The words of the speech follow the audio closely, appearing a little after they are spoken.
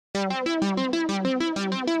3,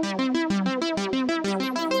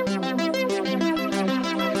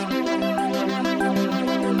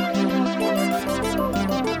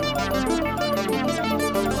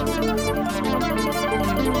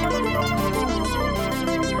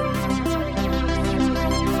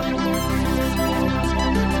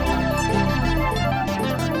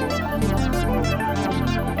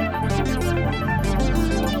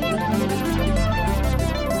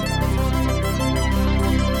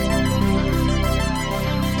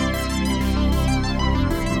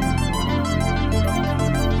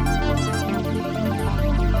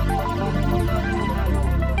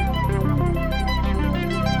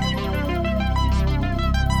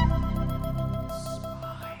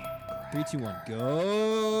 2, 1, go.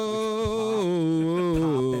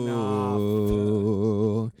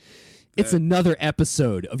 It's another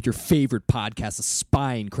episode of your favorite podcast, the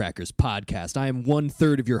Spine Crackers podcast. I am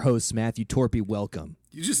 1/3 of your host, Matthew Torpy. Welcome.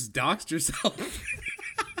 You just doxed yourself.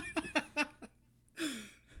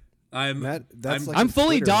 I'm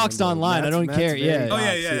fully doxed online. I don't care. Yeah. Oh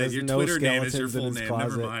yeah. Your Twitter name is your full name.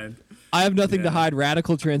 Never mind. I have nothing to hide.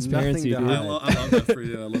 Radical transparency, dude. I love that for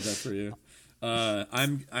you. I love that for you.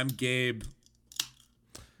 I'm Gabe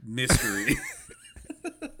Mystery.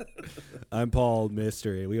 I'm Paul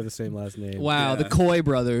Mystery. We have the same last name. Wow, Yeah. the Coy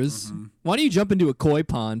brothers. Mm-hmm. Why don't you jump into a koi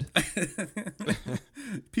pond?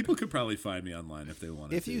 People could probably find me online if they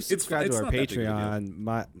wanted. If you to. subscribe It's to our not that big of a deal.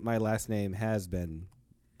 Patreon, my last name has been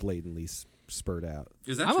blatantly spurred out.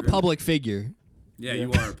 Is that I'm true? a public figure. Yeah,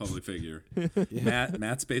 you are a public figure.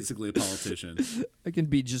 Matt's basically a politician. I can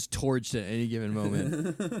be just torched at any given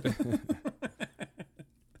moment.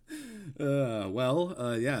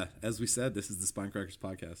 Yeah. As we said, this is the Spine Crackers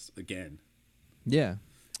podcast again. Yeah.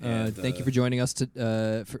 And, thank you for joining us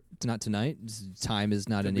not tonight. Time is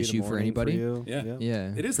not an issue for anybody. Yeah.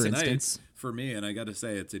 It is for tonight instance. for me, and I got to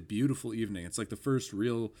say, it's a beautiful evening. It's like the first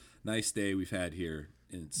real nice day we've had here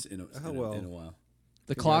in a while.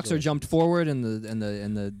 The clocks are jumped forward, and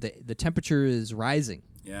the temperature is rising.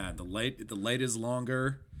 Yeah, the light is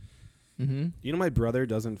longer. Mm-hmm. You know, my brother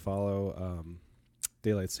doesn't follow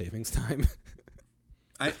daylight savings time.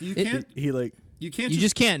 You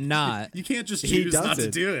just can't not. You can't just choose not to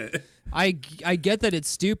do it. I get that it's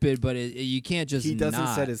stupid, but you can't just. He doesn't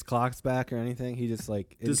not. set his clocks back or anything. He just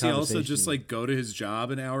Does he also just go to his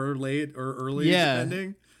job an hour late or early? Yeah.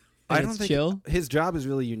 Depending. I don't think chill. His job is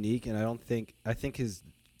really unique, and I think his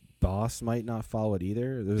boss might not follow it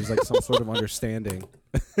either. There's like some sort of understanding.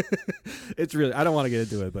 It's really, I don't want to get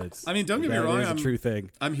into it, but it's, I mean, don't get me wrong, it's a true thing.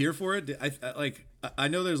 I'm here for it. I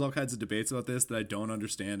know there's all kinds of debates about this that I don't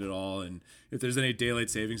understand at all, and if there's any daylight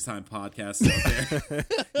savings time podcasts out there,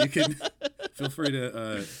 you can feel free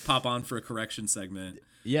to pop on for a correction segment.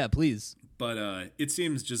 Yeah, please. But it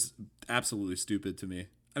seems just absolutely stupid to me.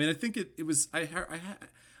 I mean, I think it was.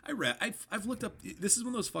 I've looked up. This is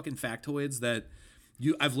one of those fucking factoids that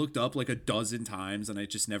I've looked up like a dozen times and it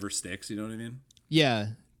just never sticks. You know what I mean? Yeah,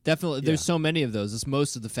 definitely. Yeah. There's so many of those. It's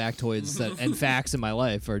most of the factoids and facts in my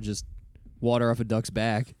life are just water off a duck's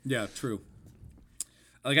back. Yeah, true.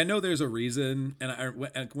 Like, I know there's a reason, and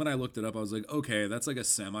when I looked it up, I was like, okay, that's like a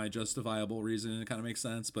semi-justifiable reason, and it kind of makes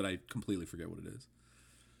sense, but I completely forget what it is.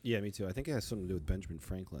 Yeah, me too. I think it has something to do with Benjamin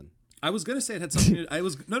Franklin. I was gonna say it had something. No. I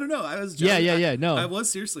was. No. I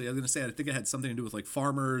was seriously. I was gonna say I think it had something to do with like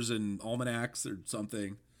farmers and almanacs or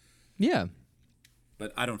something. Yeah,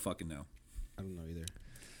 but I don't fucking know. I don't know either.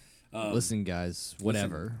 Listen, guys.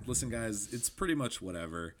 Whatever. Listen, guys. It's pretty much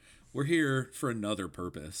whatever. We're here for another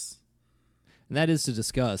purpose, and that is to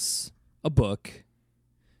discuss a book.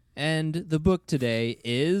 And the book today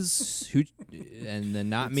is who, and then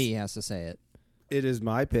not me has to say it. It is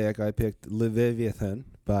my pick. I picked Leviathan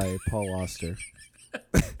by Paul Auster.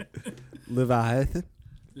 Leviathan.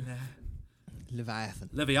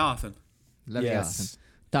 Leviathan. Yes.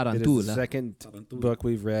 Tarantula. It is the second book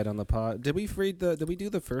we've read on the pod. Did we do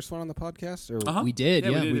the first one on the podcast? Or We did.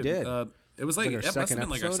 Yeah, we did. It was like our it must have been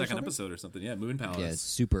like our second episode episode or something. Yeah, Moon Palace. Yeah, it's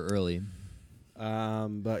super early.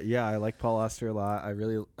 But yeah, I like Paul Auster a lot.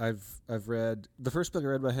 I've read the first book I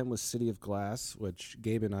read by him was City of Glass, which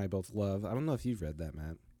Gabe and I both love. I don't know if you've read that,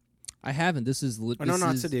 Matt. I haven't. This is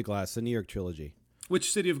not City of Glass, the New York trilogy.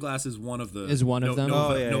 Which City of Glass is one of the them?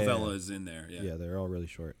 Novella is in there. Yeah, they're all really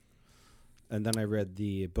short. And then I read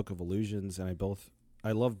the Book of Illusions, and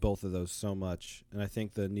I love both of those so much. And I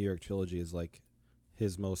think the New York trilogy is like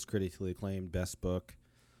his most critically acclaimed best book.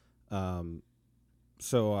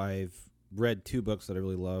 So I've read two books that I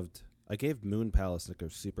really loved. I gave Moon Palace like a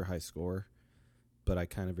super high score, but I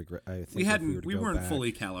kind of regret. I think we weren't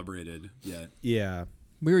fully calibrated yet. Yeah,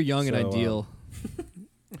 we were young and ideal.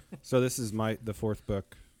 So this is the fourth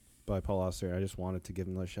book by Paul Auster. I just wanted to give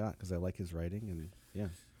him a shot because I like his writing, and yeah.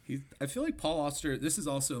 I feel like Paul Auster. This is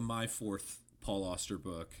also my fourth Paul Auster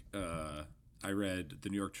book. I read the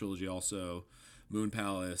New York Trilogy, also Moon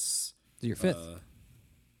Palace. Your fifth.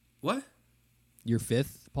 What? Your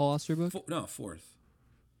fifth Paul Auster book? No, fourth.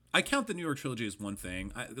 I count the New York Trilogy as one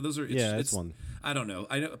thing. It's one. I don't know.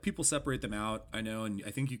 I know people separate them out. I know, and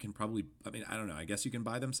I think you can probably. I mean, I don't know. I guess you can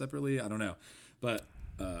buy them separately. I don't know, but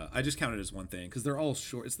I just count it as one thing because they're all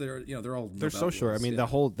short. They're so short. I mean, the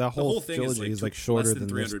whole thing trilogy is like less shorter than than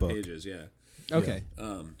 300 this book. pages. Yeah. Okay.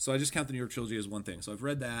 So I just count the New York Trilogy as one thing. So I've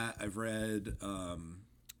read that. I've read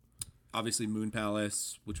obviously Moon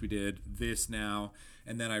Palace, which we did. This now,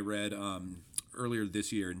 and then I read earlier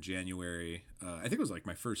this year in January. I think it was like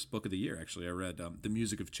my first book of the year. Actually, I read The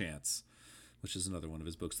Music of Chance, which is another one of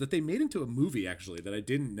his books that they made into a movie. Actually, that I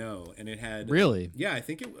didn't know, and it had really. Yeah, I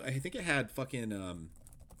think it had fucking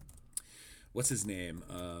what's his name?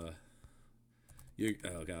 Oh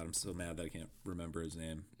god, I'm so mad that I can't remember his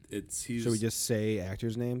name. Should we just say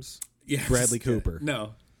actors' names? Yeah, Bradley Cooper.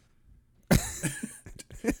 No.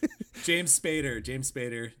 James Spader.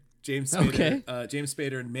 Okay. James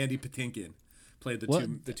Spader and Mandy Patinkin played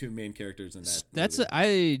the two main characters in that.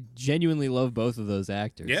 I genuinely love both of those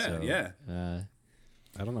actors. Yeah, so, yeah.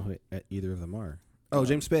 I don't know who either of them are. Oh,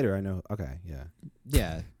 James Spader. I know. Okay, yeah.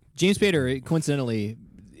 Yeah, James Spader, coincidentally,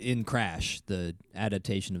 in Crash, the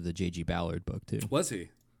adaptation of the J.G. Ballard book too. Was he?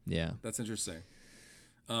 Yeah, that's interesting.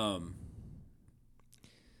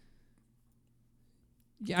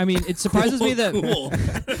 Yeah, I mean, it surprises me that. Cool.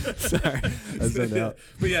 Sorry, I zoned out.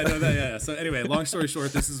 But yeah, no, yeah. So anyway, long story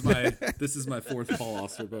short, this is my fourth Paul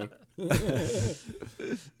Auster book.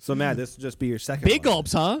 So Matt, this will just be your second. Big one.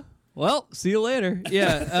 gulps, huh? Well, see you later.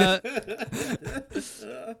 Yeah.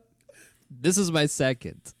 This is my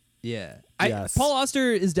second. Yeah. Yes. Paul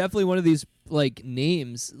Auster is definitely one of these like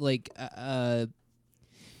names. Like,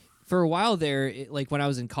 for a while there, like when I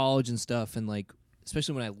was in college and stuff, and like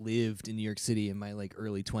especially when I lived in New York City in my like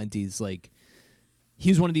early 20s, like he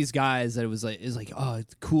was one of these guys that is like oh,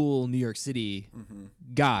 it's cool New York City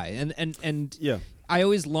guy, and yeah, I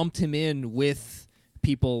always lumped him in with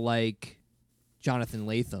people like Jonathan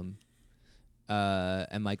Latham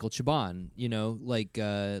and Michael Chabon. You know, like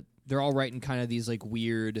they're all writing kind of these like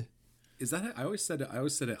weird. Is that it? I always said it.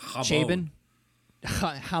 Chabon.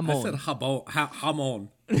 Hamon. I said Hamon.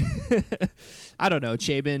 I don't know.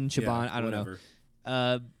 Chabon, Chabon. Yeah, I don't whatever.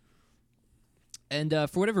 know. And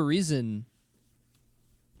for whatever reason,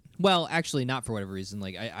 well, actually, not for whatever reason.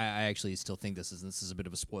 Like, I actually still think this is a bit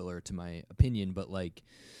of a spoiler to my opinion, but like,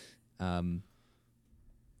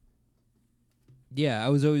 yeah, I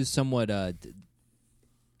was always somewhat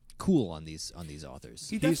cool on these authors.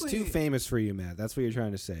 He's too famous for you, Matt. That's what you're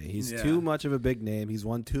trying to say. He's too much of a big name. He's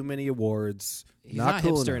won too many awards. He's not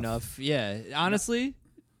cool hipster enough. Yeah, honestly,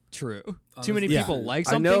 true. Too many people like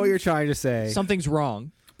I something. know what you're trying to say. Something's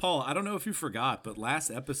wrong. Paul, I don't know if you forgot, but last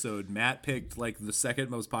episode Matt picked like the second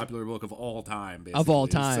most popular book of all time. Basically. Of all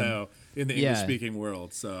time. So in the Yeah. English-speaking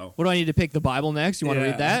world. So What do I need to pick? The Bible next? You want to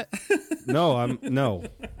read that? No.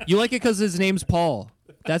 You like it because his name's Paul.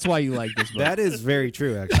 That's why you like this book. That is very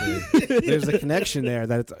true, actually. There's a connection there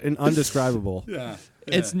that's undescribable. yeah.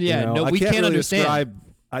 It's You know, no, I we can't can't really understand.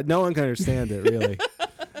 no one can understand it, really.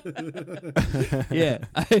 Yeah,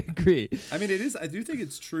 I agree. I mean, it is. I do think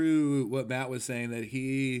it's true what Matt was saying that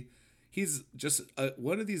he's just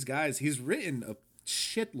one of these guys. He's written a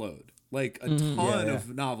shitload, like a ton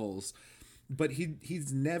of novels, but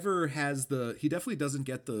he's never has he definitely doesn't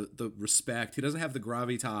get the respect. He doesn't have the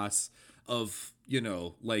gravitas of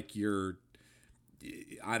like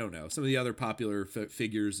I don't know, some of the other popular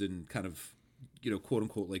figures in kind of quote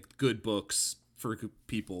unquote like good books for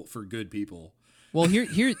good people. Well,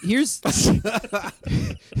 here's.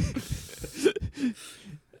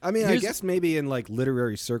 I mean, I guess maybe in like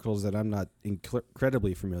literary circles that I'm not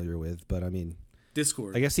incredibly familiar with, but I mean,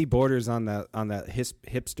 Discord. I guess he borders on that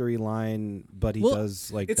hipstery line, but he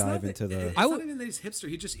does like dive into the. It's not even that he's hipster.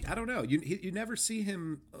 He just I don't know. You never see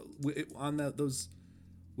him on those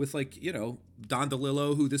with like Don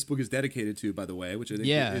DeLillo, who this book is dedicated to, by the way, which I think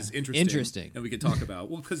is interesting. And we could talk about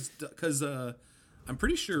because I'm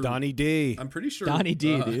pretty sure Donnie D. I'm pretty sure Donnie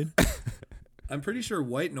D, dude. I'm pretty sure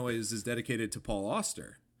White Noise is dedicated to Paul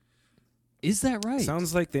Auster. Is that right?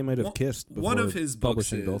 Sounds like they might have kissed before one of his books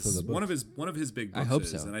publishing both of the books. one of his big books I hope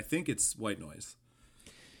is, so. and I think it's White Noise.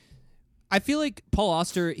 I feel like Paul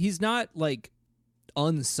Auster, he's not like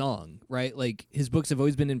unsung, right? Like his books have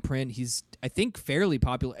always been in print. He's, I think, fairly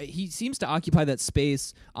popular. He seems to occupy that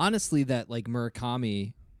space, honestly, that like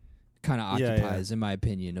Murakami kind of occupies, in my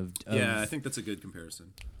opinion. Yeah, I think that's a good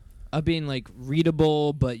comparison. of being like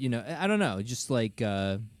readable, but I don't know, just like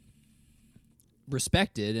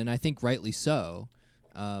respected, and I think rightly so.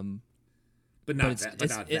 But not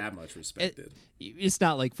that much respected. It's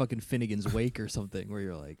not like fucking Finnegan's Wake or something where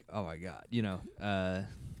you're like, oh my god, Yeah.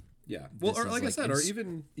 Well, or like I said, or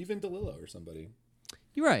even DeLillo or somebody.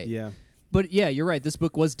 You're right. Yeah. But yeah, you're right. This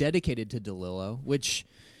book was dedicated to DeLillo, which,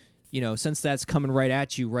 since that's coming right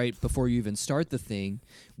at you right before you even start the thing,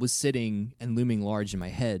 was sitting and looming large in my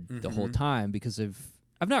head the whole time, because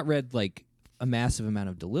I've not read like a massive amount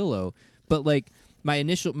of DeLillo, but like my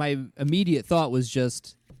immediate thought was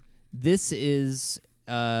just, this is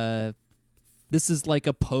like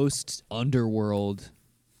a post Underworld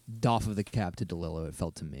doff of the cap to DeLillo, it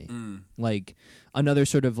felt to me. Like another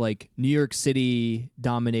sort of like New York City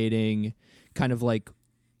dominating kind of like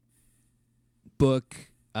book,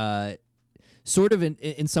 sort of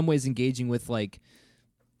in some ways engaging with like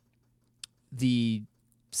the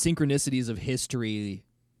synchronicities of history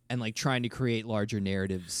and like trying to create larger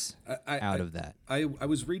narratives out of that. I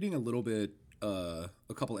was reading a little bit, a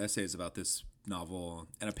couple essays about this novel,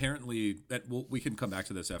 and apparently we can come back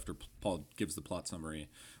to this after Paul gives the plot summary,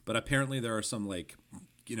 but apparently there are some like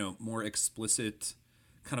more explicit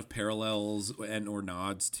kind of parallels and or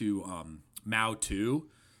nods to Mao 2,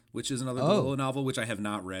 which is another DeLillo novel which I have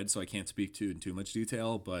not read, so I can't speak to in too much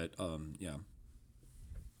detail, but yeah.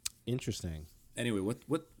 Interesting. Anyway,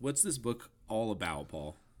 what's this book all about,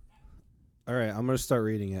 Paul? All right, I'm going to start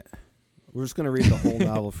reading it. We're just going to read the whole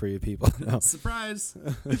novel for you people. No. Surprise.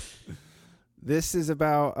 This is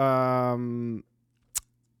about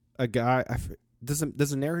a guy. Does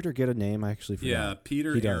the narrator get a name? I actually forgot. Yeah,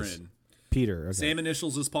 Peter Aaron. Does. Peter. Okay. Same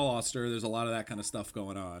initials as Paul Auster. There's a lot of that kind of stuff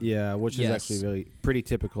going on. Yeah, which is actually really pretty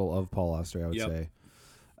typical of Paul Auster, I would say.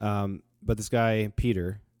 But this guy,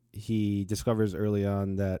 Peter, he discovers early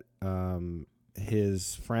on that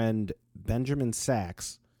his friend Benjamin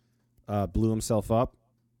Sachs blew himself up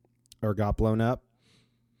or got blown up.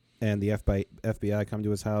 And the FBI come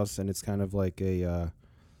to his house, and it's kind of like a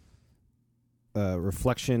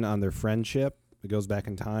reflection on their friendship. It goes back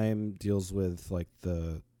in time, deals with like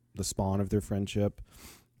the spawn of their friendship,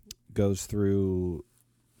 goes through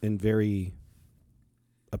in very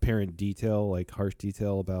apparent detail, like harsh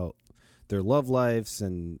detail about their love lives,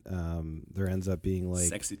 and there ends up being like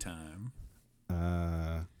sexy time,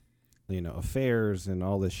 affairs and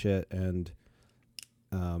all this shit, and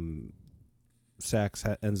Sachs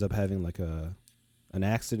ends up having like an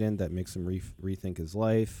accident that makes him rethink his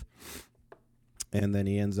life, and then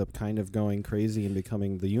he ends up kind of going crazy and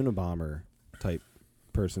becoming the Unabomber type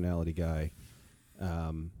personality guy.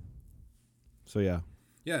 So yeah,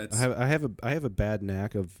 I have a bad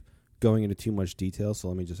knack of going into too much detail, so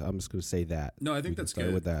I'm just going to say that. No, I think that's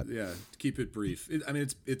good. With that, yeah, keep it brief.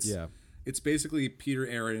 It's basically Peter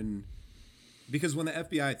Aaron. Because when the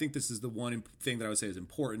FBI, I think this is the one thing that I would say is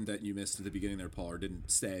important that you missed at the beginning there, Paul, or didn't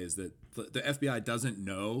say, is that the FBI doesn't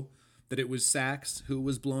know that it was Sachs who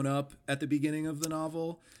was blown up at the beginning of the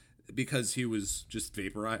novel, because he was just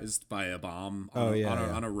vaporized by a bomb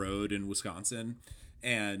on a road in Wisconsin.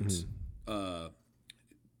 And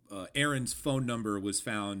Aaron's phone number was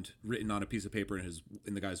found written on a piece of paper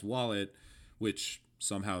in the guy's wallet, which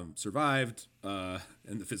somehow survived, and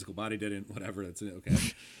the physical body didn't. Whatever, that's okay.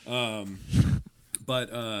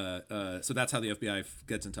 So that's how the FBI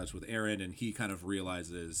gets in touch with Aaron, and he kind of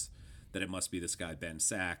realizes that it must be this guy Ben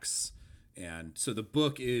Sachs. And so the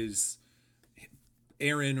book is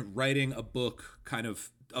Aaron writing a book kind of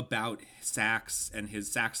about Sachs and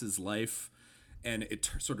Sachs's life, and it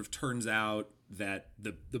sort of turns out that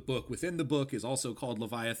the book within the book is also called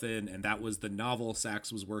Leviathan, and that was the novel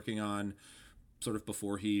Sachs was working on sort of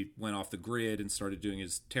before he went off the grid and started doing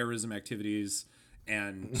his terrorism activities.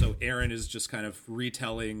 And so Aaron is just kind of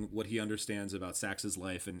retelling what he understands about Sachs's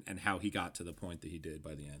life and how he got to the point that he did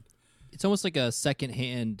by the end. It's almost like a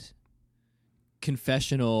secondhand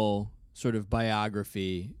confessional sort of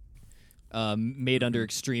biography made under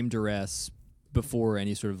extreme duress before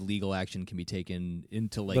any sort of legal action can be taken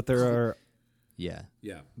into like... But there are... Yeah.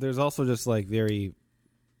 There's also just like very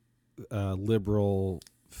liberal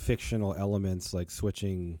fictional elements, like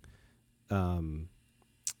switching the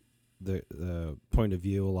point of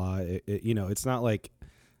view a lot. It's not like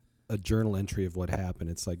a journal entry of what happened.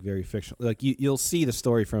 It's like very fictional. Like you'll see the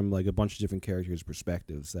story from like a bunch of different characters'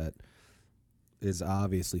 perspectives that is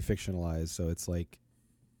obviously fictionalized. So it's like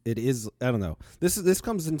it is. I don't know. This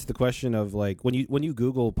comes into the question of like when you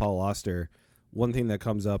Google Paul Auster, one thing that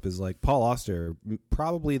comes up is like Paul Auster,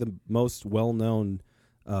 probably the most well-known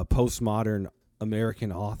postmodern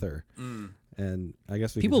American author. And I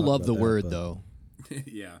guess people love the word but... though.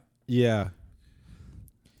 Yeah. Yeah.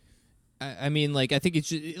 I mean, like, I think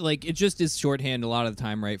it's like it just is shorthand a lot of the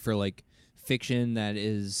time, right? For like fiction that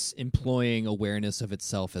is employing awareness of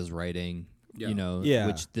itself as writing, you know, Yeah.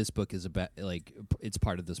 which this book is about. Like, it's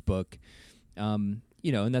part of this book,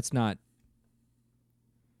 you know, and that's not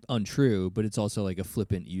untrue, but it's also like a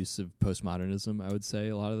flippant use of postmodernism, I would say,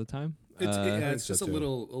 a lot of the time. It's so just a too.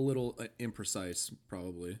 little imprecise,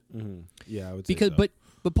 probably. Yeah, I would say Because so.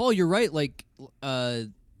 but Paul, you're right. Like,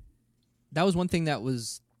 that was one thing that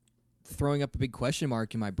was throwing up a big question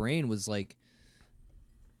mark in my brain, was like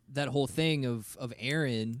that whole thing of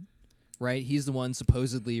Aaron, right? He's the one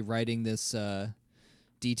supposedly writing this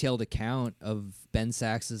detailed account of Ben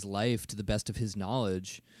Sax's life to the best of his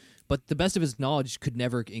knowledge, but the best of his knowledge could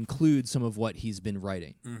never include some of what he's been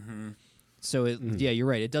writing. So yeah, you're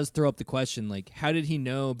right. It does throw up the question, like, how did he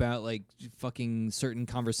know about like fucking certain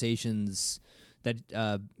conversations that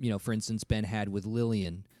you know, for instance, Ben had with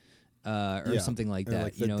Lillian, or something like Or that.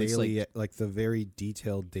 like you know, daily, it's like the very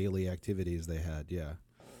detailed daily activities they had.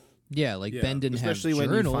 like Yeah. Ben didn't Especially have when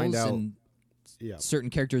you journals, find out- and Yeah. certain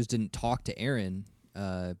characters didn't talk to Aaron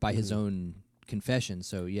by his own confession.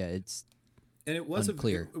 So yeah, it's And it was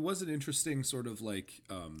unclear. It was an interesting sort of like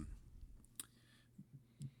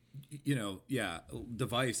you know,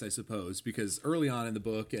 device, I suppose, because early on in the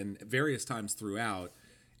book and various times throughout,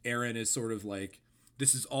 Aaron is sort of like,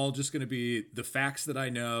 this is all just going to be the facts that I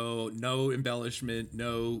know, no embellishment,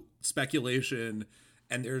 no speculation,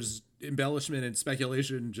 and there's embellishment and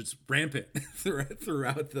speculation just rampant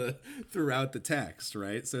throughout the text,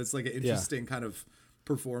 right? So it's like an interesting kind of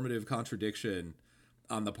performative contradiction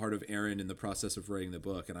on the part of Aaron in the process of writing the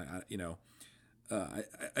book, and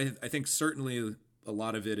I think certainly a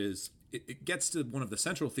lot of it is it gets to one of the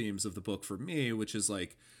central themes of the book for me, which is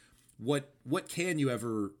like, what can you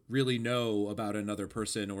ever really know about another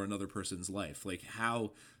person or another person's life? Like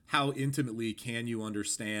how intimately can you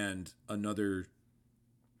understand another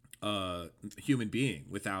human being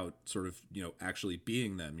without sort of, you know, actually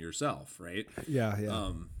being them yourself, right?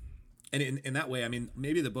 Yeah. And in that way, I mean,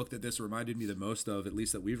 maybe the book that this reminded me the most of, at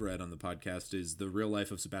least that we've read on the podcast, is The Real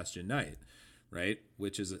Life of Sebastian Knight, right?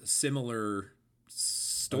 Which is a similar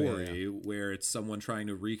story where it's someone trying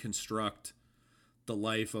to reconstruct the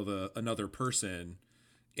life of another person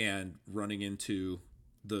and running into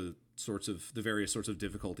the various sorts of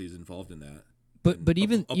difficulties involved in that. But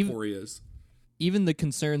even aporias. even the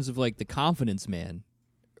concerns of like the confidence man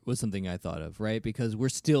was something I thought of, right? Because we're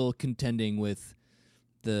still contending with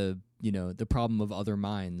the problem of other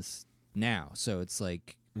minds now. So it's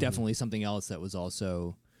like definitely something else that was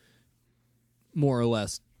also more or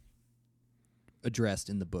less addressed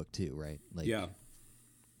in the book too, right? Like,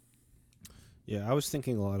 Yeah, I was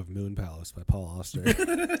thinking a lot of Moon Palace by Paul Auster.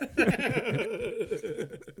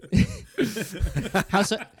 how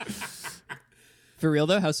so? For real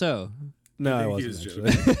though, how so? No, I He wasn't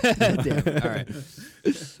was actually. Damn. All right.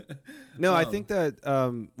 No, I think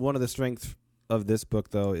that one of the strengths of this book,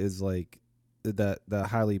 though, is like that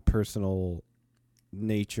highly personal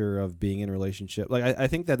nature of being in a relationship. Like, I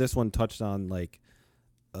think that this one touched on like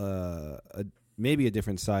maybe a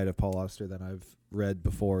different side of Paul Auster than I've read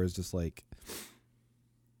before. Is just like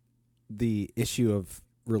the issue of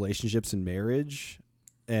relationships and marriage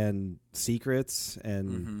and secrets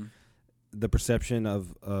and the perception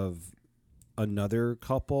of another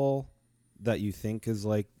couple that you think is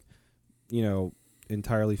like, you know,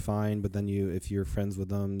 entirely fine, but then if you're friends with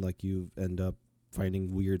them, like you end up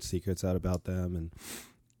finding weird secrets out about them.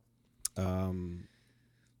 And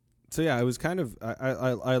so yeah, it was kind of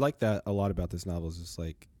I like that a lot about this novel. Is just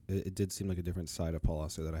like it did seem like a different side of Paul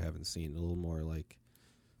Auster that I haven't seen. A little more like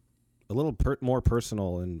a little more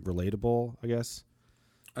personal and relatable, I guess.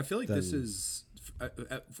 I feel like this is,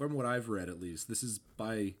 from what I've read at least, this is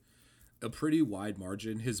by a pretty wide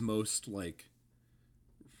margin his most like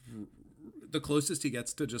the closest he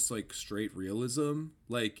gets to just like straight realism.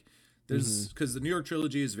 Like there's because the New York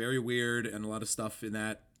trilogy is very weird, and a lot of stuff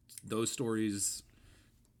in those stories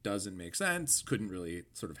doesn't make sense, couldn't really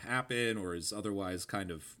sort of happen, or is otherwise kind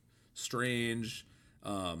of strange.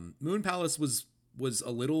 Moon Palace was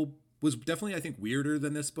definitely, I think, weirder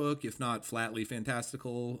than this book, if not flatly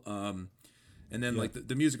fantastical. And then like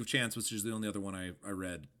the Music of Chance, which is the only other one I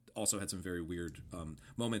read, also had some very weird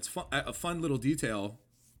moments. A fun little detail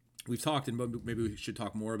we've talked, and maybe we should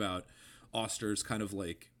talk more about Auster's kind of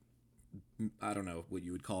like, I don't know what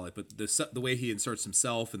you would call it, but the way he inserts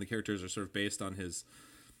himself and the characters are sort of based on his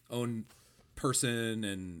own person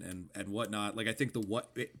and whatnot. Like I think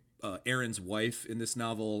Aaron's wife in this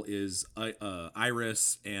novel is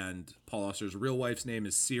Iris, and Paul Auster's real wife's name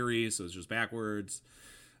is Siri, so it's just backwards.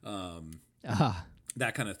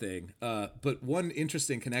 that kind of thing. But one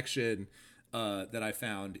interesting connection that I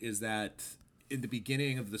found is that in the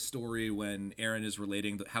beginning of the story, when Aaron is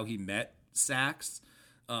relating how he met Sax,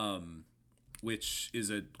 which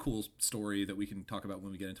is a cool story that we can talk about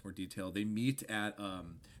when we get into more detail. They meet at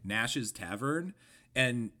Nash's Tavern,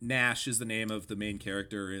 and Nash is the name of the main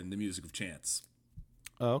character in The Music of Chance.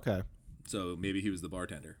 Oh, okay. So maybe he was the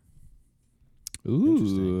bartender.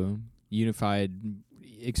 Ooh, unified,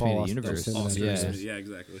 expanded universe. Yeah,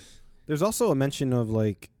 exactly. There's also a mention of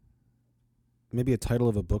like maybe a title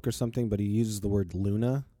of a book or something, but he uses the word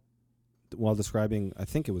Luna while describing. I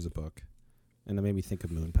think it was a book. And it made me think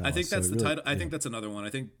of Moon Palace. I think that's the title. I think that's another one.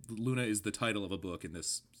 I think Luna is the title of a book in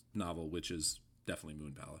this novel, which is definitely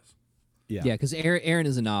Moon Palace. Yeah, because Aaron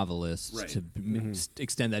is a novelist. Right. To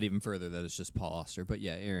extend that even further, that it's just Paul Auster. But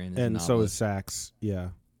yeah, Aaron is a and novelist. so is Sax. Yeah,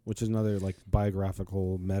 which is another like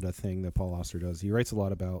biographical meta thing that Paul Auster does. He writes a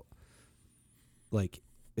lot about like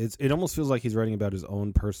it almost feels like he's writing about his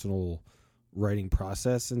own personal writing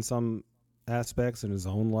process in some aspects in his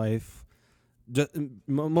own life. Just,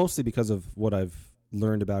 mostly because of what I've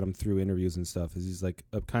learned about him through interviews and stuff, is he's like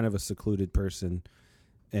a kind of a secluded person,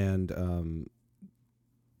 and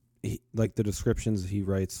he, like the descriptions he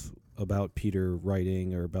writes about Peter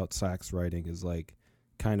writing or about Sax writing is like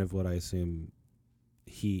kind of what I assume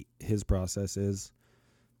his process is,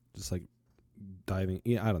 just like diving.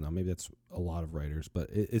 Yeah, I don't know. Maybe that's a lot of writers, but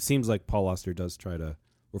it seems like Paul Auster does try to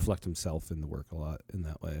reflect himself in the work a lot in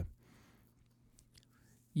that way.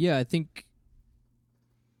 Yeah, I think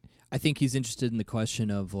he's interested in the question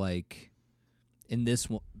of like, in this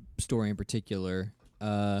story in particular,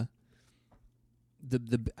 the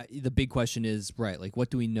big question is, right, like what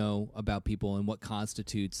do we know about people and what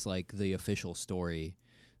constitutes like the official story?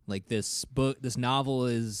 Like this novel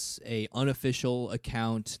is a unofficial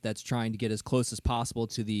account that's trying to get as close as possible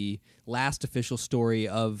to the last official story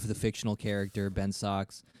of the fictional character Ben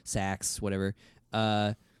Sax, whatever.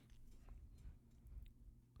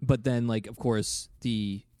 But then, like, of course,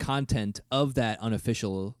 the content of that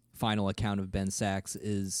unofficial final account of Ben Sax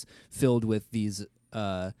is filled with these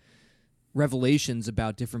revelations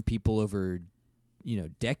about different people over,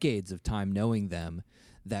 decades of time knowing them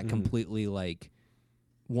that completely, like,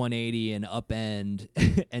 180 and upend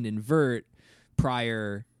and invert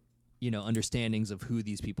prior, understandings of who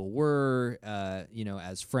these people were,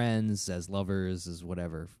 as friends, as lovers, as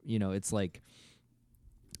whatever. It's like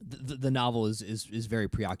the novel is very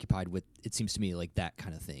preoccupied with, it seems to me, like that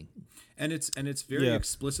kind of thing. And it's very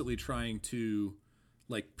explicitly trying to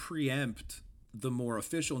like preempt the more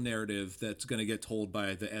official narrative that's going to get told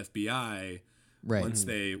by the FBI once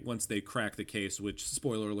they crack the case, which,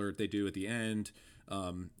 spoiler alert, they do at the end.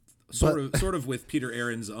 Sort of with Peter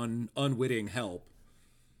Aaron's unwitting help.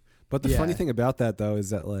 But the funny thing about that, though, is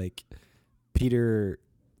that like Peter,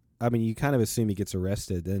 I mean, you kind of assume he gets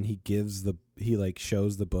arrested, and he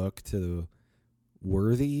shows the book to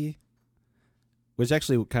Worthy, which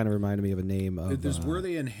actually kind of reminded me of a name of. There's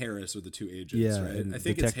Worthy and Harris are the two agents, right? I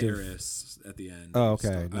think it's Harris at the end. Oh,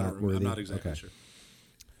 okay, I'm not exactly sure.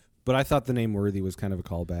 But I thought the name Worthy was kind of a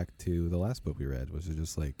callback to the last book we read, which is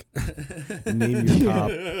just like name your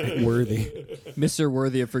top Worthy, Mr.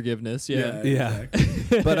 Worthy of Forgiveness. Yeah.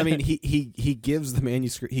 Exactly. But I mean, he gives the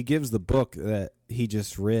manuscript, he gives the book that he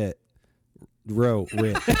just wrote. I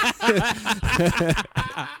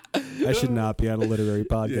should not be on a literary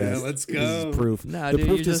podcast. Yeah, let's go. This is proof. Nah, the dude,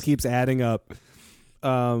 proof just keeps adding up.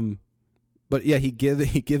 But yeah, he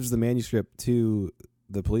gives the manuscript to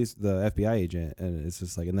the FBI agent, and it's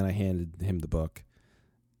just like, and then I handed him the book,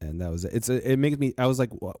 and that was it. It makes me. I was like,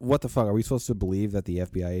 what the fuck? Are we supposed to believe that the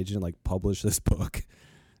FBI agent like published this book?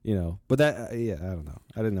 But that, I don't know.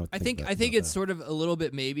 I didn't know. I think it's sort of a little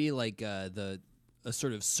bit maybe like a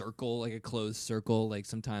sort of circle, like a closed circle. Like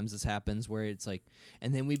sometimes this happens where it's like,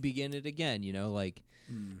 and then we begin it again. Like,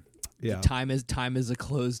 time is a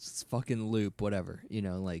closed fucking loop. Whatever.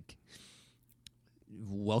 Like,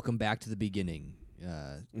 welcome back to the beginning.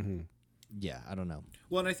 Yeah, I don't know.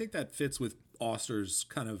 Well, and I think that fits with Auster's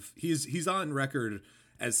kind of. He's on record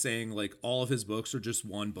as saying like all of his books are just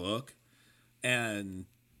one book, and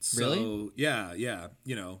so really? yeah,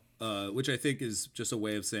 which I think is just a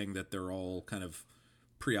way of saying that they're all kind of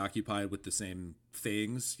preoccupied with the same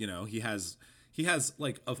things. He has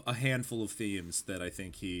like a handful of themes that I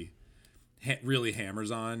think he really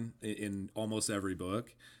hammers on in almost every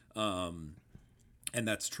book. And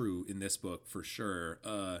that's true in this book for sure.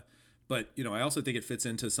 But, I also think it fits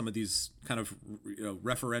into some of these kind of,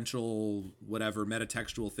 referential, whatever,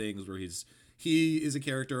 metatextual things where he is a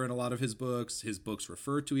character in a lot of his books. His books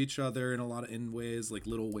refer to each other in ways, like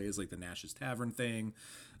little ways, like the Nash's Tavern thing.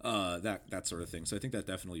 that sort of thing. So I think that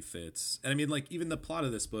definitely fits. And I mean, like, even the plot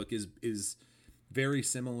of this book is very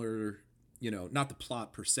similar. Not the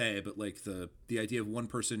plot per se, but like the idea of one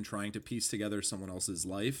person trying to piece together someone else's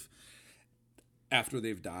life after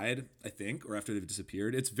they've died, I think, or after they've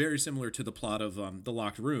disappeared. It's very similar to the plot of The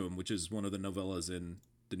Locked Room, which is one of the novellas in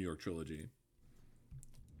the New York trilogy.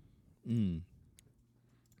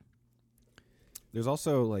 There's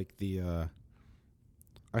also like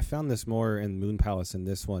I found this more in Moon Palace in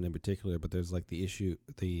this one in particular, but there's like the issue,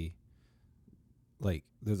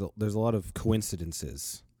 there's a lot of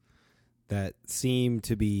coincidences that seem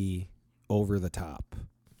to be over the top.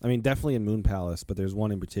 I mean, definitely in Moon Palace, but there's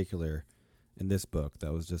one in particular in this book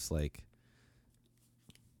that was just like,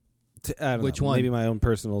 I don't Which know, one? maybe my own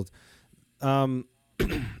personal,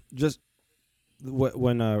 just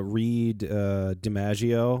when Reed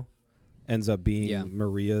DiMaggio ends up being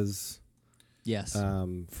Maria's Yes.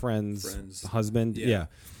 friend's husband. Yeah.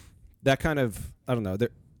 That kind of, I don't know.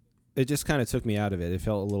 It just kind of took me out of it. It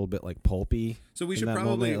felt a little bit like pulpy. So we should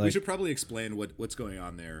probably explain what's going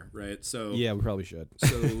on there, right? So yeah, we probably should.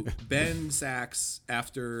 So Ben Sachs,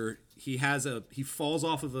 after he falls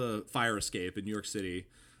off of a fire escape in New York City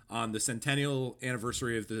on the centennial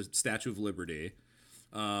anniversary of the Statue of Liberty,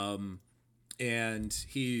 and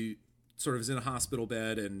he sort of is in a hospital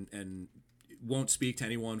bed and won't speak to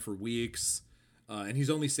anyone for weeks. And he's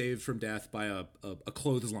only saved from death by a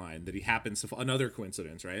clothesline that he happens to another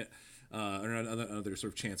coincidence, right? Or another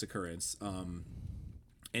sort of chance occurrence.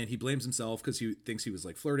 And he blames himself because he thinks he was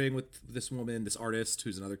like flirting with this woman, this artist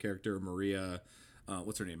who's another character, Maria.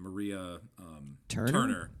 What's her name? Maria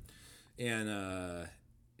Turner. And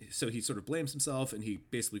so he sort of blames himself, and he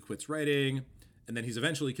basically quits writing. And then he's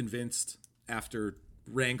eventually convinced, after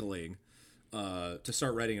wrangling, to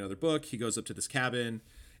start writing another book. He goes up to this cabin.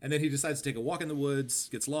 And then he decides to take a walk in the woods,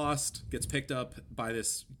 gets lost, gets picked up by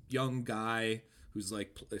this young guy who's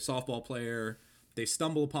like a softball player. They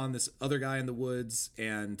stumble upon this other guy in the woods,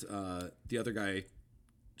 and the other guy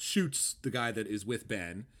shoots the guy that is with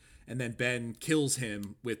Ben, and then Ben kills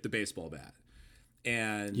him with the baseball bat.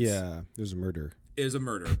 And yeah, there's a murder. Is a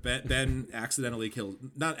murder. Ben accidentally killed,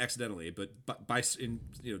 not accidentally, but by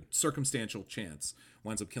circumstantial chance,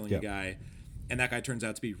 winds up killing a guy. And that guy turns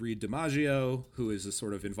out to be Reed DiMaggio, who is a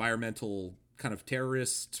sort of environmental kind of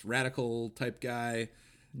terrorist, radical type guy.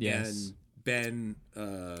 Yes. And Ben,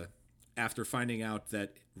 after finding out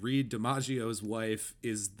that Reed DiMaggio's wife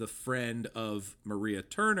is the friend of Maria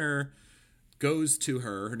Turner, goes to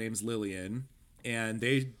her. Her name's Lillian. And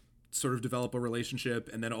they sort of develop a relationship.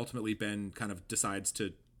 And then ultimately Ben kind of decides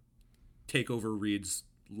to take over Reed's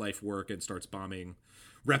life work and starts bombing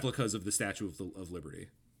replicas of the Statue of Liberty.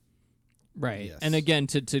 Right. Yes. And again,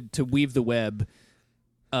 to weave the web,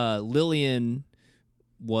 Lillian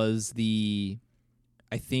was I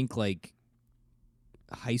think, like,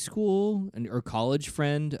 high school or college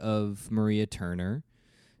friend of Maria Turner.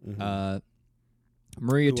 Mm-hmm.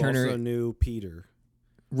 Maria Who Turner also knew Peter.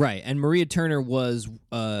 Right. And Maria Turner was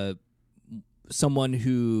someone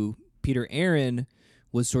who Peter Aaron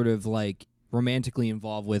was sort of like romantically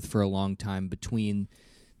involved with for a long time between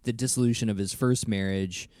the dissolution of his first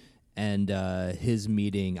marriage and his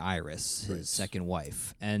meeting Iris, his second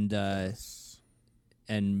wife. And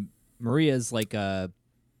and Maria's like a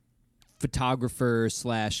photographer /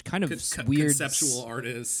 kind of weird conceptual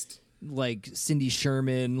artist, like Cindy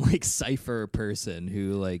Sherman, like cipher person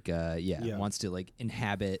who like wants to like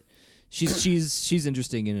inhabit. She's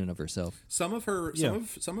interesting in and of herself. Some of her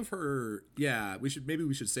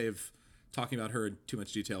we should save talking about her in too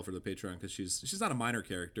much detail for the Patreon, because she's not a minor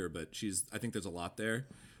character, but I think there's a lot there.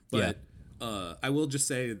 But I will just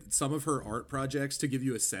say some of her art projects, to give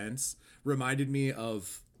you a sense, reminded me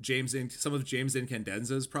of some of James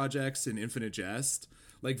Incandenza's projects in Infinite Jest.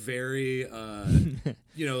 Like very,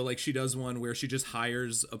 like she does one where she just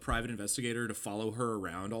hires a private investigator to follow her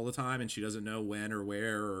around all the time, and she doesn't know when or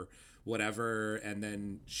where or whatever, and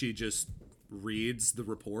then she just reads the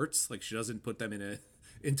reports. Like she doesn't put them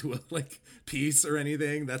into a like piece or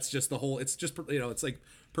anything. That's just the whole. It's just it's like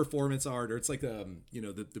performance art, or it's like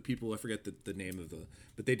the people, I forget the name of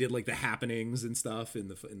but they did like the happenings and stuff in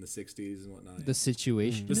the 60s and whatnot. The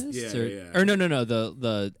Situationists, yeah. Or no,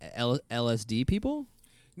 the LSD people.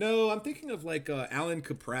 No, I'm thinking of like Alan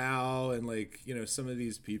Caprow and like some of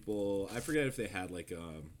these people. I forget if they had like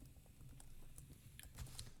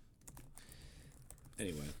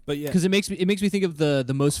anyway. But yeah, because it makes me think of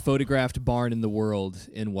the most photographed barn in the world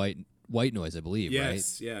in White Noise, I believe.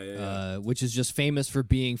 Yes, right? Yeah. Which is just famous for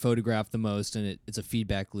being photographed the most, and it's a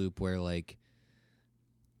feedback loop where like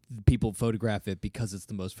people photograph it because it's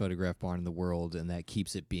the most photographed barn in the world, and that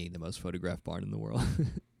keeps it being the most photographed barn in the world.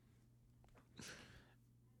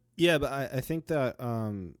 Yeah, but I think that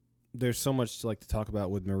there's so much to talk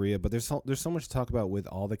about with Maria, but there's so much to talk about with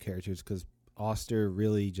all the characters because Auster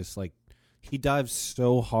really just he dives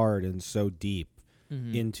so hard and so deep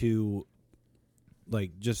into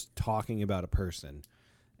just talking about a person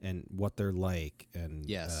and what they're like, and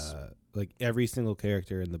Yes. Every single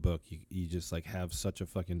character in the book, you just have such a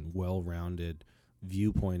fucking well-rounded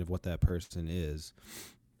viewpoint of what that person is.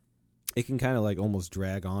 It can kind of almost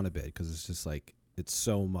drag on a bit because it's just it's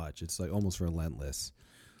so much. It's almost relentless.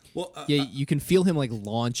 Well, Yeah, you can feel him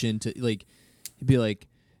launch into he'd be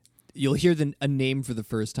you'll hear a name for the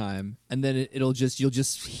first time, and then you'll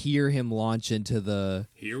just hear him launch into the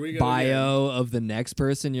here we go bio of the next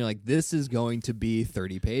person. You're like, this is going to be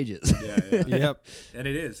 30 pages. Yeah. Yep. And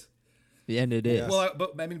it is. And it is. Well,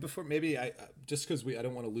 but I mean, before maybe just because I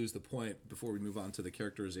don't want to lose the point before we move on to the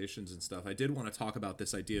characterizations and stuff. I did want to talk about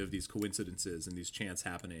this idea of these coincidences and these chance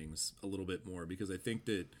happenings a little bit more, because I think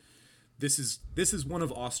that this is one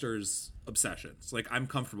of Auster's obsessions. I'm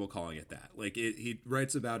comfortable calling it that. He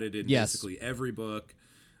writes about it in basically every book.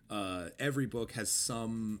 Every book has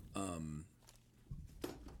some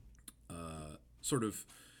sort of,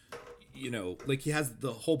 he has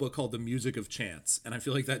the whole book called The Music of Chance, and I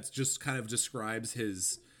feel like that just kind of describes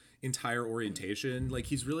his entire orientation.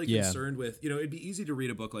 He's really concerned with, it'd be easy to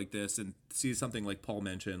read a book like this and see something like Paul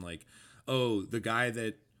mentioned, oh, the guy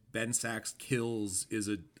that Ben Sachs kills is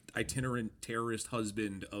a itinerant terrorist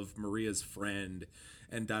husband of Maria's friend,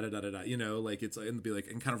 and da da da da da. It's and be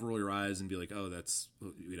and kind of roll your eyes and be like, oh, that's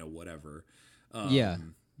whatever.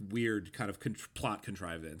 Weird kind of plot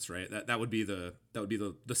contrivance, right? That would be the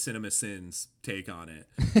Cinema Sins take on it.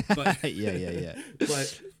 But yeah.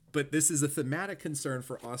 But this is a thematic concern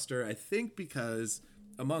for Auster, I think, because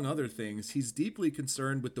among other things, he's deeply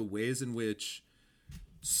concerned with the ways in which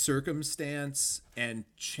circumstance and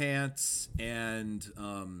chance and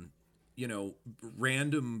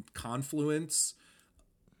random confluence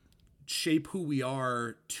shape who we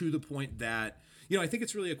are, to the point that I think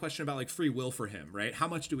it's really a question about free will for him, right? How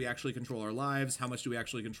much do we actually control our lives? How much do we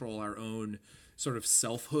actually control our own sort of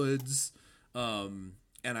selfhoods? And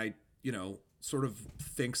I sort of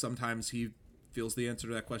think sometimes he feels the answer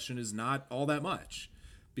to that question is not all that much,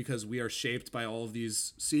 because we are shaped by all of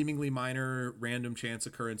these seemingly minor random chance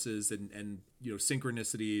occurrences and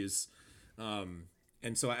synchronicities.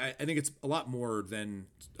 And so I think it's a lot more than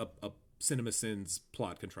a Cinema Sins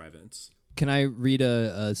plot contrivance. Can I read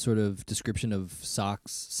a sort of description of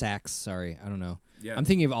Sachs? Sorry, I don't know. Yeah. I'm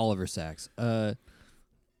thinking of Oliver Sacks.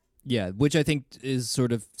 Yeah, which I think is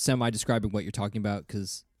sort of semi-describing what you're talking about,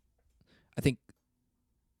 because I think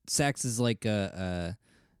Sachs is the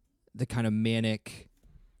kind of manic,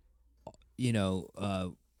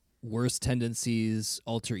 worst tendencies,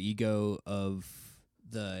 alter ego of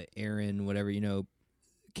the Aaron, whatever,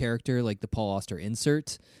 character, like the Paul Auster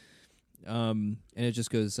insert. And it just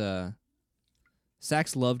goes,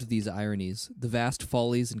 Sachs loved these ironies, the vast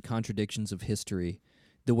follies and contradictions of history,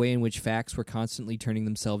 the way in which facts were constantly turning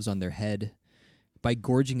themselves on their head. By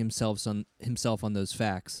gorging himself on those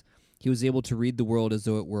facts, he was able to read the world as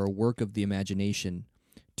though it were a work of the imagination,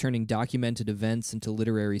 turning documented events into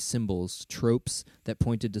literary symbols, tropes that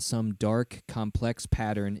pointed to some dark, complex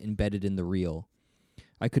pattern embedded in the real.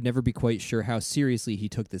 I could never be quite sure how seriously he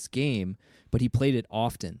took this game, but he played it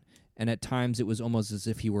often, and at times it was almost as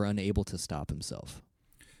if he were unable to stop himself.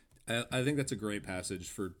 I think that's a great passage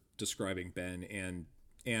for describing Ben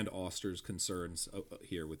and Auster's concerns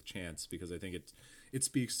here with chance, because I think it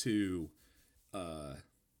speaks to, and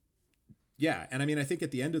I mean, I think at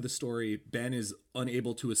the end of the story, Ben is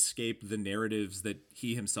unable to escape the narratives that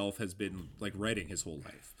he himself has been writing his whole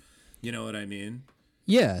life. You know what I mean?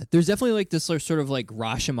 Yeah, there's definitely this sort of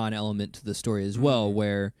Rashomon element to the story as well,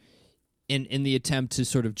 where in the attempt to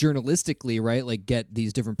sort of journalistically, right, get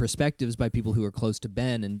these different perspectives by people who are close to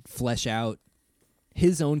Ben and flesh out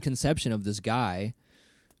his own conception of this guy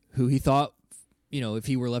who he thought, if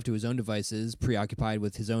he were left to his own devices, preoccupied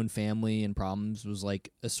with his own family and problems, was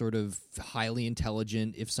a sort of highly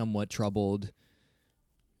intelligent, if somewhat troubled,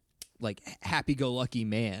 happy-go-lucky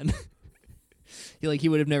man. He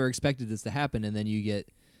would have never expected this to happen, and then you get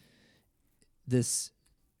this.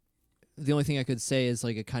 The only thing I could say is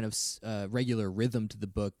a kind of regular rhythm to the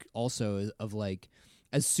book, also of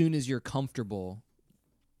as soon as you're comfortable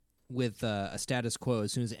with a status quo,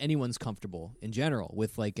 as soon as anyone's comfortable in general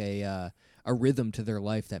with a rhythm to their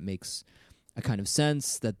life that makes a kind of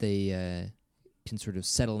sense that they can sort of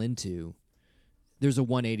settle into, there's a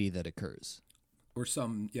 180 that occurs. Or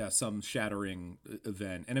some shattering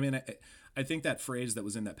event. And I mean, I think that phrase that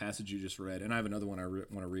was in that passage you just read, and I have another one I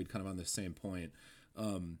want to read kind of on the same point.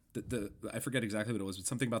 I forget exactly what it was, but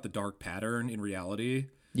something about the dark pattern in reality.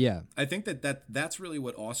 Yeah. I think that's really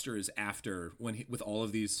what Auster is after when with all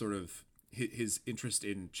of these sort of his interest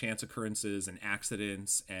in chance occurrences and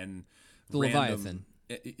accidents and The Leviathan.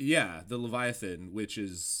 Yeah, the Leviathan, which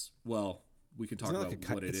is, well, we can talk about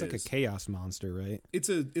what it is. It's like a chaos monster, right? It's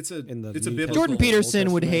a biblical. Jordan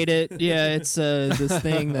Peterson would Testament. hate it. Yeah, it's this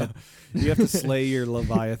thing that You have to slay your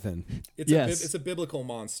Leviathan. It's a biblical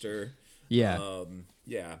monster. yeah.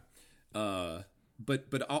 Yeah.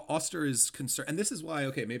 But Auster is concerned, and this is why.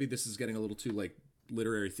 Okay, maybe this is getting a little too like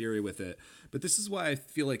literary theory with it, but this is why I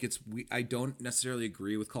feel like I don't necessarily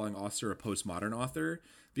agree with calling Auster a postmodern author,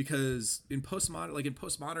 because in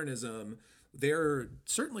postmodernism, they're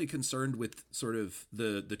certainly concerned with sort of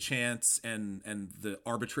the chance and the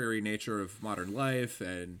arbitrary nature of modern life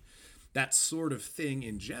and that sort of thing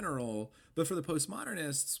in general. But for the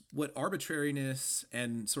postmodernists, what arbitrariness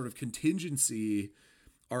and sort of contingency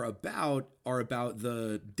are about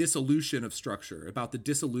the dissolution of structure, about the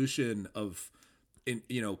dissolution of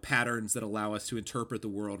patterns that allow us to interpret the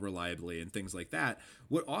world reliably and things like that.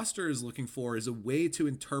 What Auster is looking for is a way to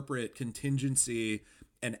interpret contingency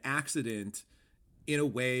and accident in a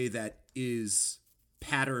way that is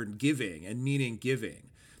pattern giving and meaning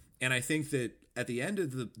giving. And I think that at the end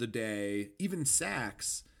of the day, even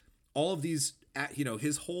Sachs, all of these,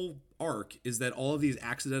 his whole arc is that all of these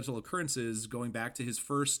accidental occurrences, going back to his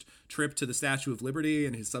first trip to the Statue of Liberty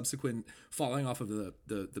and his subsequent falling off of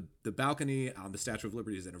the balcony on the Statue of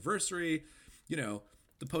Liberty's anniversary,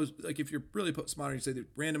 if you're really postmodern, you say that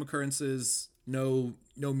random occurrences, no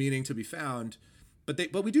meaning to be found,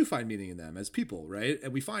 but we do find meaning in them as people, right?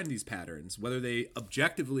 And we find these patterns, whether they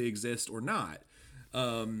objectively exist or not.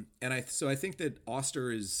 So I think that Auster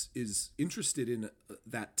is interested in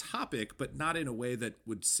that topic, but not in a way that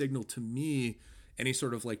would signal to me any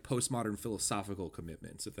sort of like postmodern philosophical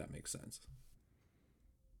commitments, if that makes sense.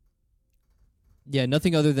 Yeah,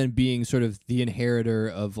 nothing other than being sort of the inheritor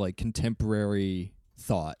of like contemporary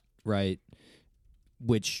thought, right?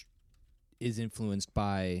 Which is influenced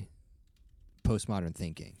by postmodern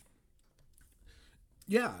thinking.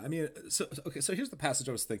 Yeah, I mean, so here's the passage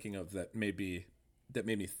I was thinking of that made me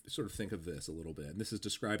sort of think of this a little bit. And this is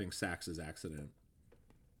describing Sachs's accident.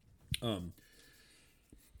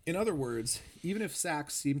 In other words, even if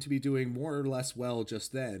Sachs seemed to be doing more or less well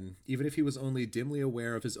just then, even if he was only dimly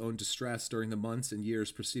aware of his own distress during the months and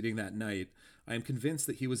years preceding that night, I am convinced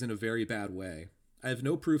that he was in a very bad way. I have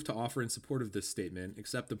no proof to offer in support of this statement,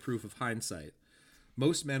 except the proof of hindsight.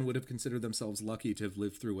 Most men would have considered themselves lucky to have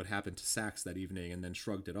lived through what happened to Sachs that evening and then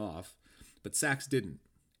shrugged it off. But Sachs didn't.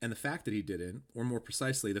 And the fact that he didn't, or more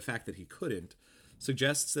precisely, the fact that he couldn't,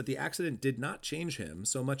 suggests that the accident did not change him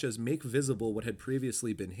so much as make visible what had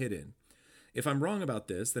previously been hidden. If I'm wrong about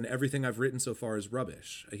this, then everything I've written so far is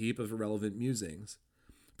rubbish, a heap of irrelevant musings.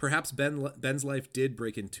 Perhaps Ben's life did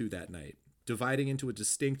break in two that night, dividing into a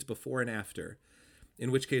distinct before and after,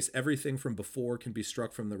 in which case everything from before can be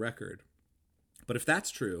struck from the record. But if that's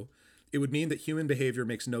true, it would mean that human behavior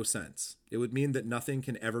makes no sense. It would mean that nothing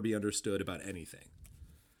can ever be understood about anything.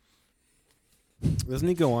 Doesn't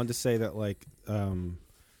he go on to say that like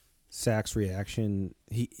Sachs' reaction,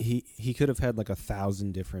 he could have had like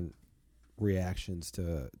 1,000 different reactions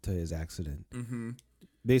to his accident. Mm-hmm.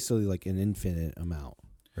 Basically like an infinite amount,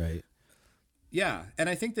 right? Yeah, and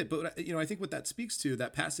I think that, but I think what that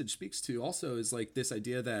passage speaks to also is like this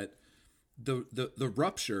idea that the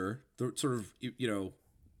rupture, the sort of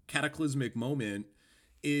cataclysmic moment,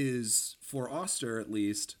 is for Auster at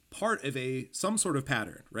least part of some sort of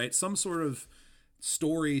pattern, right? Some sort of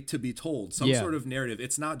story to be told, some sort of narrative.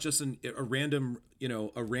 It's not just a random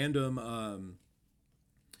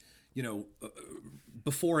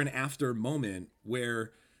before and after moment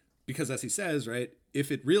where, because as he says, right,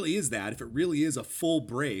 if it really is a full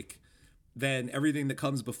break, then everything that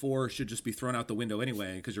comes before should just be thrown out the window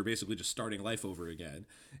anyway, because you're basically just starting life over again,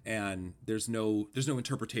 and there's no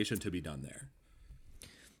interpretation to be done there.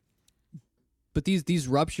 But these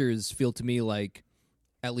ruptures feel to me like,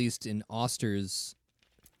 at least in Auster's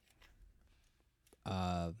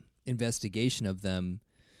investigation of them,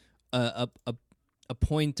 a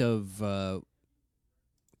point of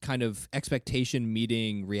kind of expectation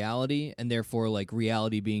meeting reality, and therefore like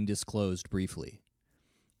reality being disclosed briefly,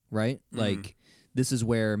 right? Mm-hmm. Like this is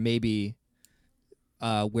where maybe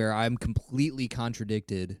where I'm completely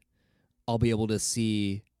contradicted, I'll be able to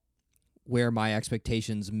see where my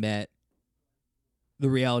expectations met the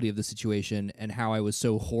reality of the situation and how I was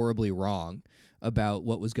so horribly wrong about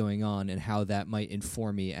what was going on and how that might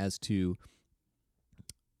inform me as to,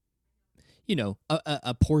 you know,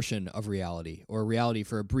 a portion of reality, or reality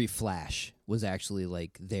for a brief flash was actually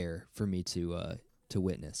like there for me to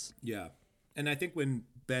witness. Yeah. And I think when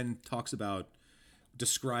Ben talks about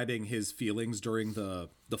describing his feelings during the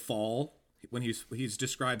fall, when he's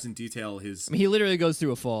describes in detail his I mean, he literally goes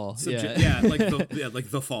through a fall. like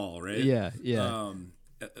the fall, right? Yeah.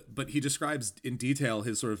 But he describes in detail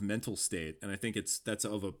his sort of mental state, and I think that's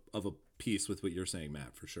of a piece with what you're saying,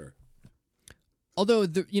 Matt, for sure. Although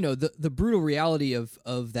the brutal reality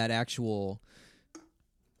of that actual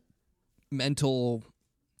mental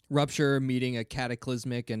rupture meeting a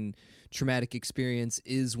cataclysmic and traumatic experience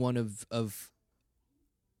is one of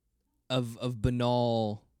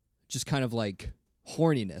banal, just kind of like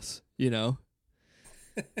horniness, you know?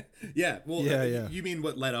 Yeah. Well, Yeah. You mean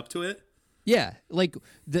what led up to it? Yeah, like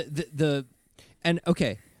the and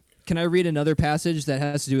okay, can I read another passage that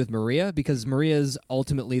has to do with Maria, because Maria is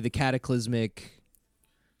ultimately the cataclysmic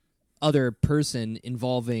other person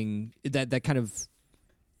involving that kind of,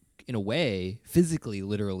 in a way, physically,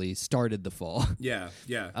 literally started the fall. Yeah.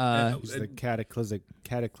 He's the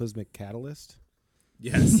cataclysmic catalyst.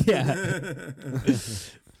 Yes. Yeah.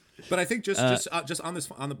 But I think just on this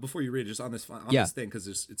before you read it, just on this thing, because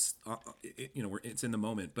it's it's in the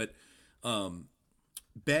moment. But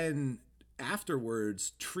Ben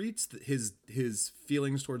afterwards treats his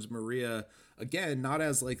feelings towards Maria again not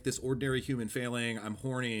as like this ordinary human failing, I'm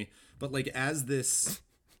horny, but like as this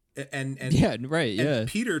and yeah, right, and yeah.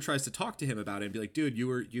 Peter tries to talk to him about it and be like, dude, you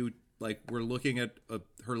we're looking at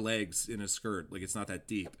her legs in a skirt, like it's not that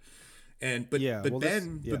deep.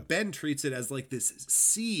 But Ben treats it as like this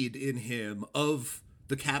seed in him of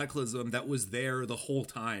the cataclysm that was there the whole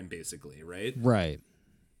time, basically, right? Right.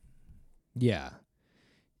 Yeah.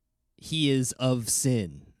 He is of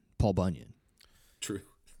sin, Paul Bunyan. True.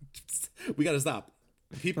 We got to stop.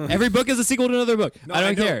 Every book is a sequel to another book. No, I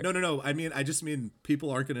don't care. No. I just mean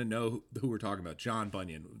people aren't going to know who we're talking about. John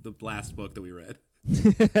Bunyan, the last book that we read.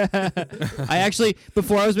 I actually,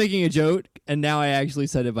 before I was making a joke, and now I actually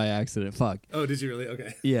said it by accident. Fuck. Oh, did you really?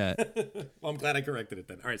 Okay. Yeah. Well, I'm glad I corrected it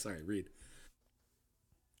then. All right, sorry. Read.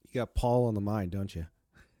 You got Paul on the mind, don't you?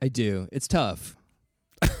 I do. It's tough.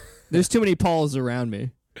 There's too many Pauls around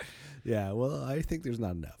me. Yeah, well, I think there's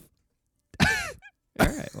not enough. All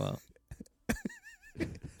right, well.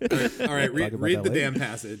 All right, read the damn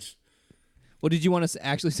passage. Well, did you want to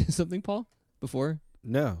actually say something, Paul, before?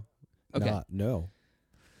 No. Okay. No.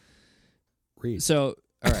 Read. So,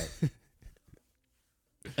 all right.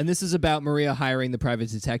 And this is about Maria hiring the private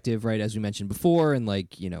detective, right, as we mentioned before, and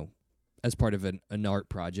like, you know, as part of an art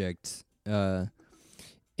project.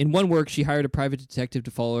 In one work, she hired a private detective to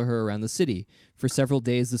follow her around the city. For several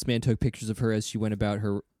days, this man took pictures of her as she went about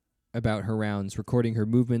her rounds, recording her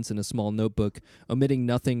movements in a small notebook, omitting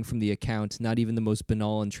nothing from the account, not even the most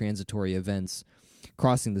banal and transitory events.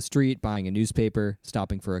 Crossing the street, buying a newspaper,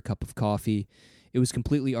 stopping for a cup of coffee. It was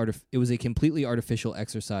a completely artificial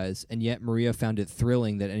exercise, and yet Maria found it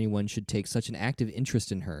thrilling that anyone should take such an active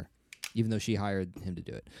interest in her, even though she hired him to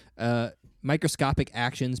do it. Microscopic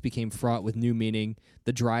actions became fraught with new meaning.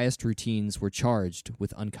 The driest routines were charged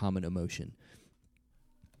with uncommon emotion.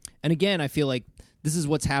 And again, I feel like this is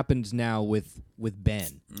what's happened now with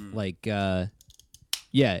Ben. Like,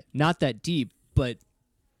 not that deep, but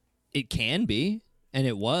it can be, and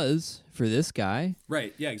it was for this guy.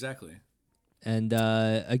 Right, yeah, exactly. And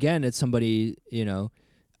again, it's somebody, you know,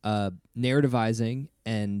 narrativizing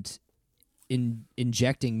and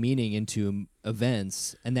injecting meaning into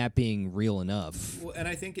events, and that being real enough. Well, and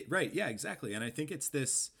I think right, yeah, exactly. And I think it's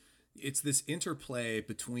this interplay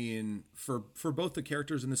between for both the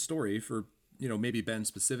characters in the story, for you know maybe Ben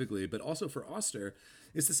specifically, but also for Auster,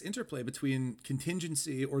 it's this interplay between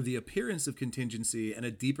contingency or the appearance of contingency and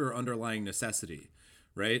a deeper underlying necessity,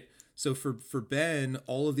 right? So for Ben,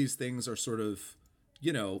 all of these things are sort of,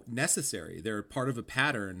 you know, necessary. They're part of a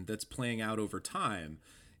pattern that's playing out over time.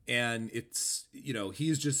 And it's, you know,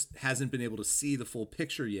 he's just hasn't been able to see the full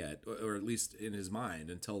picture yet, or at least in his mind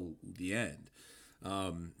until the end.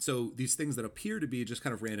 So these things that appear to be just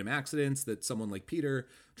kind of random accidents that someone like Peter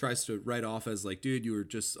tries to write off as like, dude, you were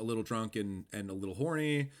just a little drunk and a little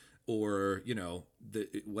horny, or, you know,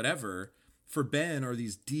 whatever, for Ben are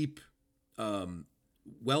these deep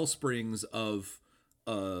well springs of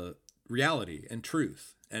reality and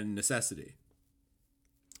truth and necessity.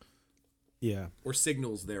 Yeah. Or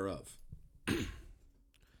signals thereof.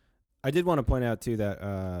 I did want to point out, too,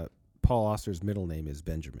 that Paul Auster's middle name is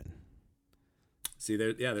Benjamin. See,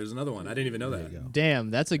 there's another one. I didn't even know There that. you go. Damn,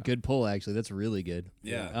 that's a good pull, actually. That's really good.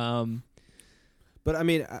 Yeah. But, I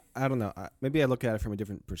mean, I don't know. Maybe I look at it from a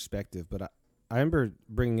different perspective, but I remember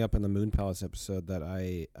bringing up in the Moon Palace episode that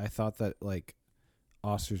I thought that like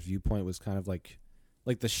Auster's viewpoint was kind of like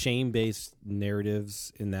the shame-based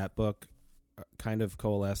narratives in that book kind of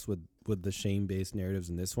coalesce with the shame-based narratives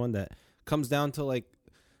in this one, that comes down to like,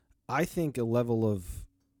 I think, a level of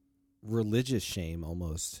religious shame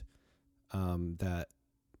almost, that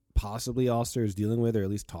possibly Auster is dealing with, or at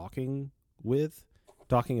least talking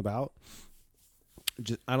about.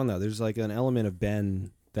 Just, I don't know. There's like an element of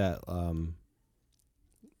Ben that,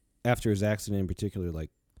 after his accident in particular,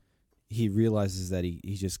 like he realizes that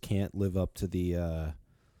he just can't live up to the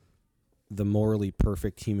morally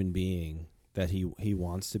perfect human being that he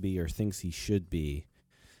wants to be or thinks he should be.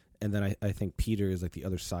 And then I think Peter is like the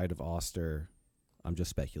other side of Auster. I'm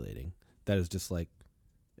just speculating. That is just like,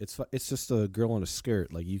 it's just a girl in a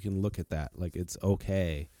skirt. Like, you can look at that. Like, it's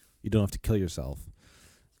okay. You don't have to kill yourself.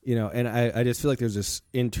 You know, and I just feel like there's this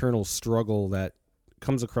internal struggle that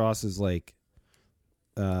comes across as like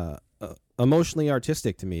emotionally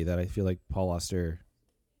artistic to me, that I feel like Paul Auster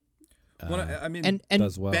I mean, and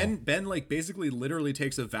does well. Ben like basically literally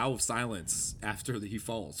takes a vow of silence after he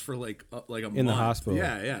falls for like a month. In the hospital.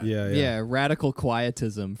 Yeah, radical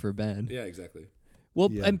quietism for Ben. Yeah, exactly. Well,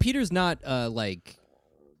 Yeah. and Peter's not like,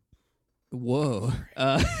 whoa.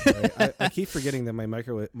 I keep forgetting that my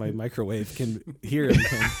microwave can hear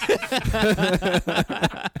everything.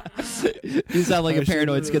 You sound like a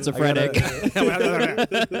paranoid schizophrenic.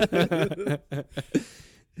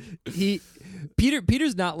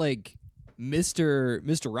 Peter's not like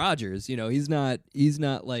Mr. Rogers, you know. He's not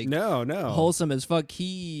like no wholesome as fuck.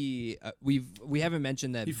 We haven't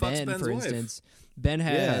mentioned that He fucks Ben, Ben's for wife. instance, Ben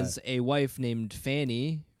has a wife named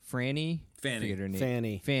Franny. Fanny. Forget her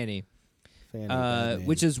name. Fanny.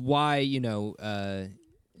 Which is why, you know,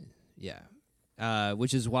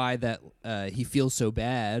 which is why that he feels so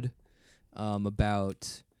bad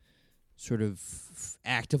about sort of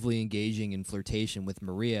actively engaging in flirtation with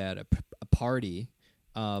Maria at a party.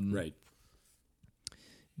 Right.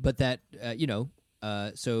 But that,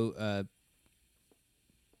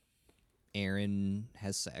 Aaron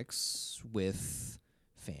has sex with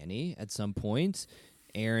Fanny at some point.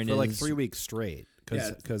 Aaron for is like 3 weeks straight,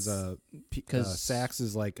 because Sax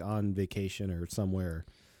is like on vacation or somewhere.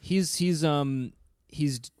 He's in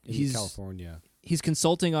California. He's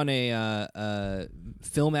consulting on a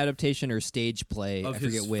film adaptation or stage play. Of I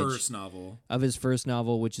forget his which. first novel. Of his first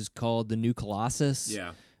novel, which is called The New Colossus.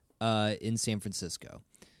 Yeah. In San Francisco.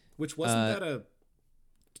 Which wasn't that a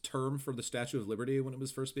term for the Statue of Liberty when it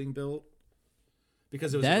was first being built?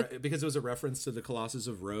 Because it was because it was a reference to the Colossus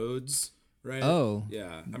of Rhodes, right? Oh,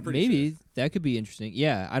 yeah. I'm pretty maybe sure. that could be interesting.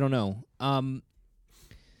 Yeah, I don't know.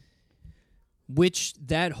 Which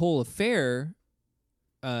that whole affair,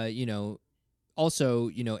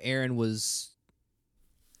 also, Aaron was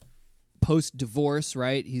post-divorce,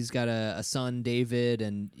 right? He's got a son, David,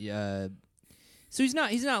 and so he's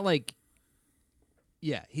not like,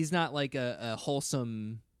 he's not like a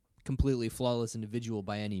wholesome, completely flawless individual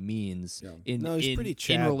by any means. Yeah. He's pretty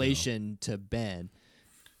Chad, in relation to Ben.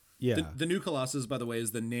 Yeah. The New Colossus, by the way,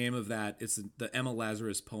 is the name of that. It's the Emma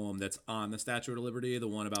Lazarus poem that's on the Statue of Liberty, the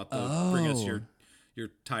one about bring us your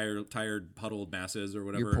tired, huddled masses or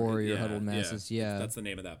whatever. Your poor, your huddled masses. Yeah. That's the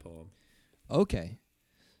name of that poem. Okay.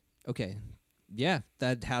 Yeah,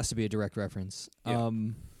 that has to be a direct reference. Yeah.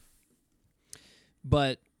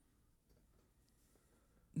 But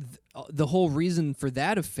the whole reason for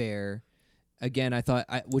that affair, again,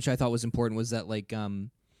 which I thought was important, was that like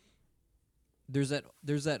there's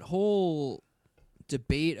that whole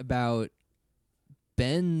debate about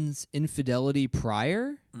Ben's infidelity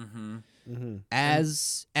prior,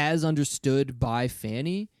 as understood by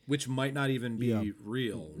Fanny, which might not even be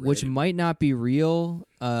real. Right? which might not be real.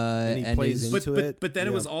 And he plays is, into it. But then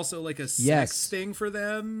it Yeah. was also like a sex Yes. thing for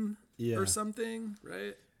them Yeah. or something,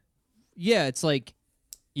 right? yeah, it's like,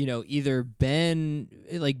 either Ben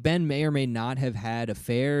may or may not have had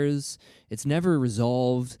affairs. It's never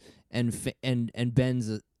resolved, and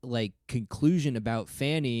Ben's like conclusion about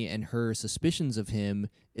Fanny and her suspicions of him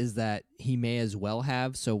is that he may as well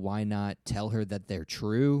have. So why not tell her that they're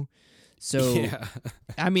true? So Yeah.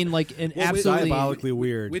 I mean, like an Well, absolutely Diabolically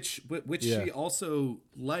weird. Which Yeah. she also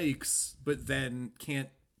likes, but then can't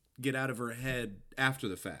get out of her head after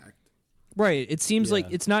the fact. right. It seems like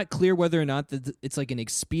Yeah. it's not clear whether or not that it's like an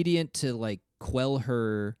expedient to like quell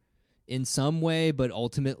her in some way, but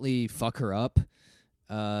ultimately fuck her up.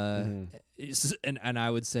 And I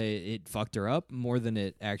would say it fucked her up more than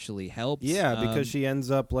it actually helped. Yeah, because she ends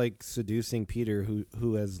up like seducing Peter,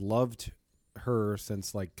 who has loved her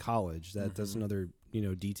since like college. That's another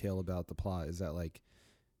detail about the plot, is that like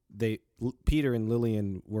Peter and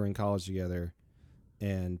Lillian were in college together,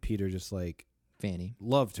 and Peter just like Fanny.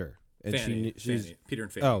 loved her, and Fanny, she's Fanny. Peter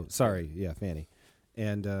and Fanny. oh sorry, yeah, Fanny,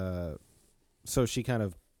 and so she kind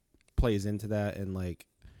of plays into that, and like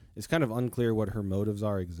it's kind of unclear what her motives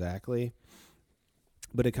are exactly,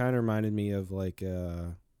 but it kind of reminded me of like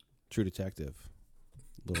True Detective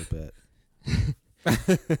a little bit.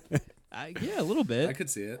 Yeah, a little bit. I could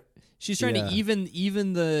see it. She's trying Yeah. to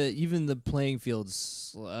even the playing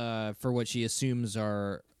fields for what she assumes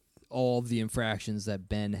are all of the infractions that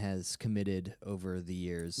Ben has committed over the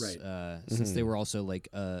years. Right. Since they were also like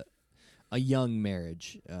a young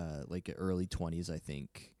marriage, like early 20s, I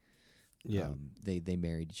think. Yeah. They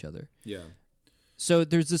married each other. Yeah. So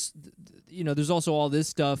there's this, there's also all this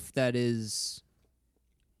stuff that is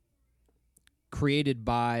created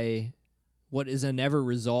by what is a never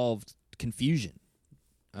resolved confusion.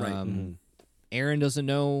 Right. Aaron doesn't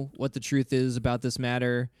know what the truth is about this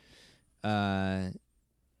matter, and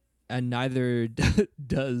neither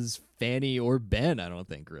does Fanny or Ben, I don't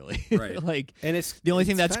think, really. Right. Like, And it's the only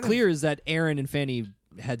thing that's kind of- clear is that Aaron and Fanny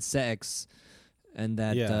had sex, and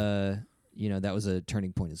that that was a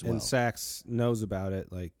turning point as well. And Sax knows about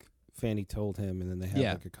it. Like Fanny told him, and then they have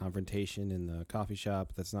Yeah. like a confrontation in the coffee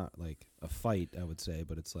shop. That's not like a fight, I would say,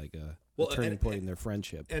 but it's like a turning point in their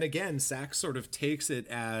friendship. And again, Sax sort of takes it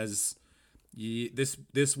as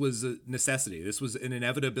this was a necessity. This was an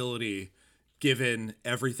inevitability given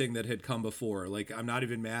everything that had come before. Like, I'm not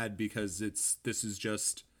even mad because this is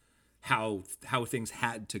just how things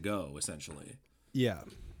had to go, essentially. Yeah.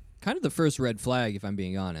 Kind of the first red flag, if I'm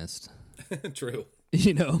being honest. True.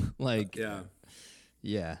 Like, Yeah.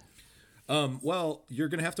 yeah. Well, you're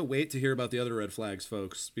going to have to wait to hear about the other red flags,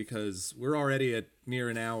 folks, because we're already at near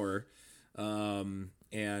an hour. We've,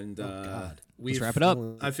 Let's wrap it up.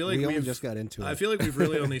 I feel like we only we've just got into it. I feel like we've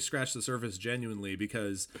really only scratched the surface genuinely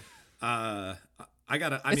because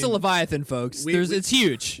It's a Leviathan, folks. It's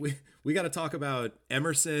huge. We got to talk about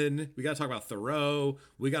Emerson. We got to talk about Thoreau.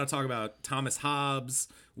 We got to talk about Thomas Hobbes.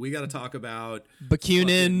 We got to talk about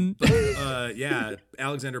Bakunin.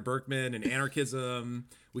 Alexander Berkman and anarchism.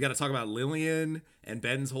 We got to talk about Lillian and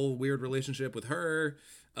Ben's whole weird relationship with her.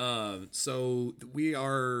 So we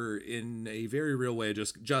are in a very real way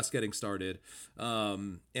just getting started.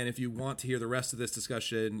 And if you want to hear the rest of this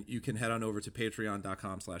discussion, you can head on over to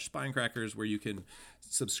patreon.com/spinecrackers, where you can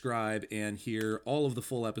subscribe and hear all of the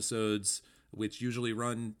full episodes, which usually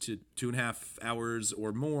run to 2.5 hours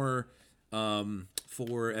or more,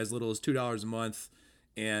 for as little as $2 a month.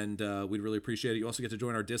 And we'd really appreciate it. You also get to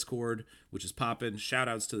join our Discord, which is popping. Shout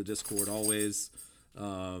outs to the Discord always.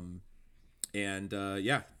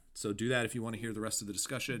 So do that if you want to hear the rest of the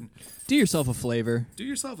discussion. Do yourself a flavor. Do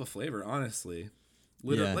yourself a flavor, honestly.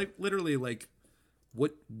 Yeah. Literally, what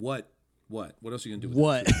else are you gonna do with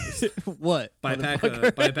What? it? What? Buy a pack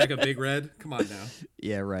of Big Red? Come on now.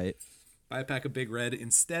 Yeah, right. Buy a pack of Big Red.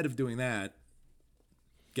 Instead of doing that,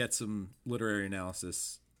 get some literary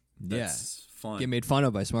analysis. That's fun. Get made fun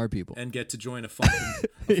of by smart people. And get to join a fun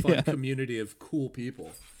community of cool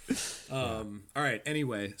people. All right.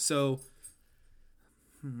 Anyway, so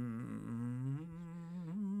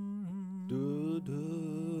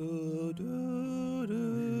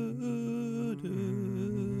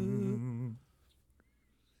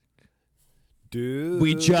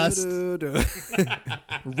We just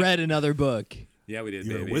read another book. yeah, we did.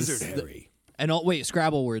 You're a babies. wizard, Harry. And wait,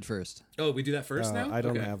 Scrabble word first. Oh, we do that first now. I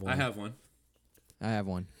don't Okay. have one. I have one. I have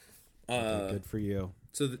one. Good for you.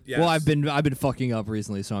 So Well, I've been fucking up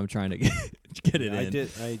recently, so I'm trying to get it in. I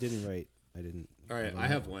didn't write. I didn't. All right, I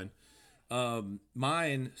have one.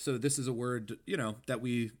 Mine. So this is a word, that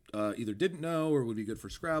we either didn't know or would be good for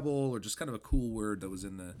Scrabble, or just kind of a cool word that was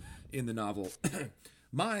in the novel.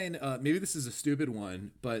 Mine. Maybe this is a stupid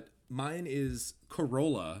one, but mine is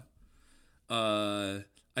Corolla. I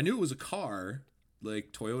knew it was a car,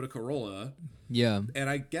 like Toyota Corolla. Yeah. And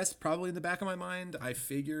I guess probably in the back of my mind, I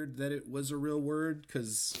figured that it was a real word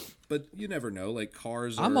but you never know. Like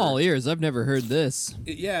cars. I'm all ears. I've never heard this.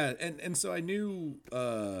 Yeah, and so I knew,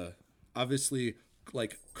 obviously,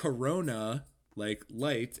 like Corona, like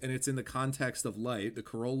light, and it's in the context of light. The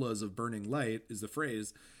Corollas of burning light is the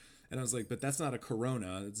phrase, and I was like, but that's not a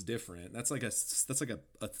Corona. It's different. That's like a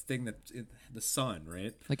thing that's in the sun,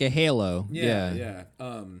 right? Like a halo. Yeah.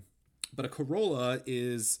 But a corolla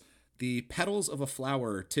is the petals of a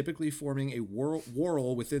flower, typically forming a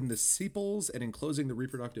whorl within the sepals and enclosing the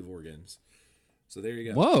reproductive organs. So there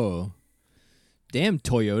you go. Whoa. Damn,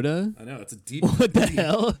 Toyota. I know, it's a deep What the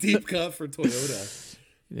hell? deep cut for Toyota.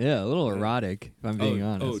 Yeah, a little erotic, if I'm being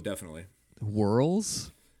honest. Oh, definitely.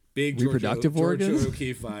 Whirls? Big Reproductive George organs?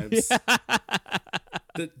 O'Keefe vibes.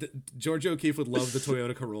 George O'Keefe would love the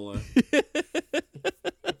Toyota Corolla.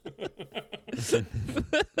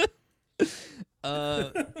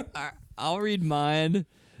 read mine.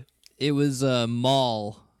 It was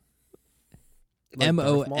Moll. Like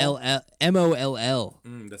Darth Maul? Moll.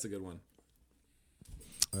 That's a good one.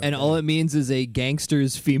 And all it means is a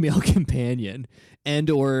gangster's female companion and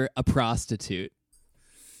or a prostitute.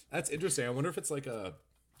 That's interesting. I wonder if it's like a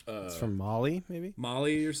It's from Mali, maybe.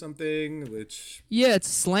 Molly or something. Which Yeah, it's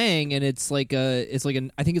slang, and it's like I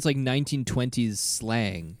think it's like 1920s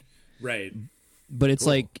slang. right. But it's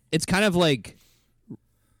like it's kind of like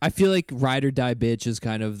I feel like ride or die bitch is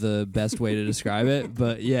kind of the best way to describe it.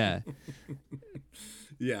 But yeah,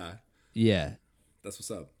 Yeah, that's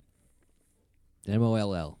what's up.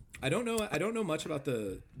 MOLL. I don't know much about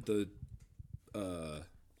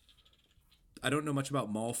I don't know much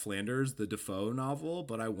about Moll Flanders, the Defoe novel,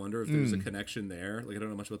 but I wonder if there's a connection there. Like, I don't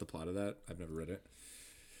know much about the plot of that. I've never read it.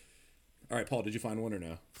 All right, Paul, did you find one or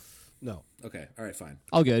no? No, Okay, all right, fine.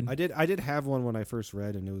 All good. I did have one when I first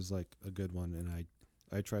read, and it was like a good one, and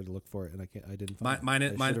I tried to look for it, and I didn't find it. Mine-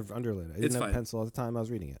 I should have underlined it. I it's didn't have fine. a pencil at the time I was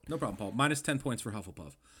reading it. No problem, Paul. Minus 10 points for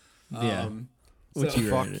Hufflepuff. Yeah. What so- you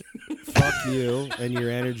Fuck, read? fuck you and your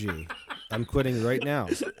energy. I'm quitting right now.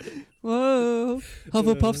 Whoa,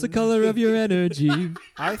 Hufflepuff's the color of your energy.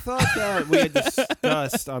 I thought that we had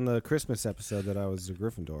discussed on the Christmas episode that I was a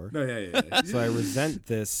Gryffindor, No, yeah. so I resent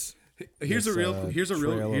this. Here's a trail of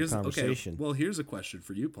okay. conversation. Well, here's a question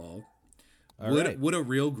for you, Paul. All Would right. would a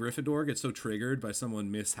real Gryffindor get so triggered by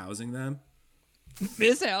someone mishousing them?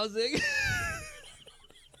 Mishousing.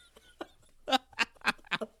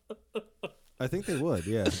 I think they would.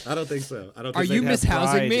 Yeah. I don't think so. I don't. Are Think you They'd have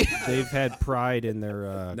mishousing me? They've had pride in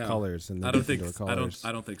their No. colors and the I don't think. Gryffindor I colors.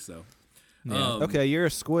 don't think so. Yeah. Okay, you're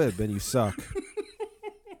a squib and you suck.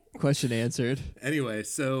 Question answered. Anyway,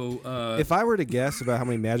 so If I were to guess about how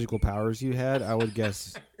many magical powers you had, I would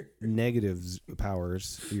guess negative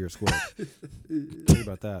powers for your squib. Think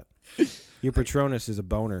about that. Your Patronus is a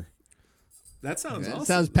boner. that sounds awesome.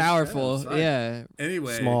 Sounds powerful. Yeah, it's fine. Yeah.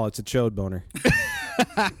 Anyway, Small, it's a chode boner.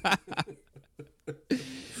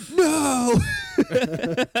 No.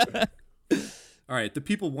 All right, the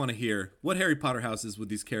people want to hear what Harry Potter houses would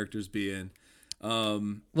these characters be in.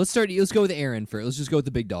 Let's go with Aaron first. Let's just go with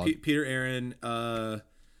the big dog. Peter, Aaron.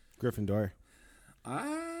 Gryffindor.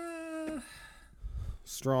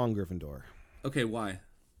 Strong Gryffindor. Okay, why?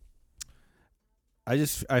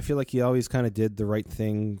 I feel like he always kind of did the right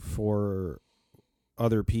thing for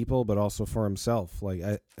other people, but also for himself.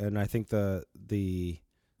 I think the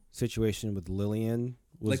situation with Lillian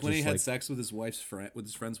was Like when just he had sex with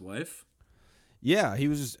his friend's wife. yeah, he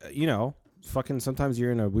was just fucking. Sometimes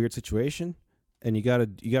you're in a weird situation, and you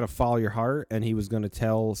gotta follow your heart. And he was gonna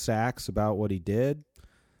tell Sax about what he did.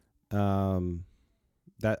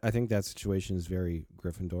 That I think that situation is very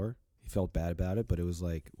Gryffindor. He felt bad about it, but it was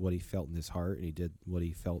like what he felt in his heart, and he did what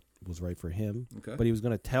he felt was right for him. Okay. But he was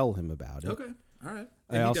gonna tell him about it. Okay. All right.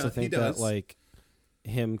 I And also he think does. that like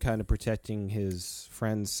him kind of protecting his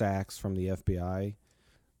friend Sax from the FBI.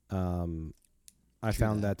 I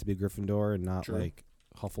found that to be Gryffindor and not True. like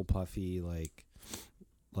Hufflepuffy. Like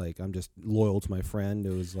I'm just loyal to my friend.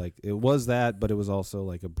 It was that, but it was also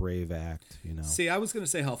like a brave act. See, I was going to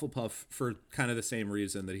say Hufflepuff for kind of the same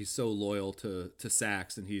reason that he's so loyal to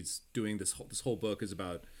Sax, and he's doing this whole book is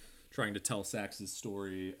about trying to tell Sax's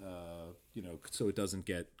story, so it doesn't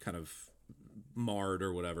get kind of marred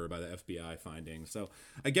or whatever by the FBI findings. So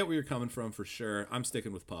I get where you're coming from for sure. I'm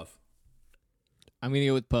sticking with Puff. I'm gonna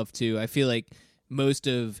go with Puff too. I feel like most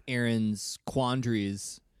of Aaron's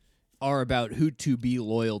quandaries are about who to be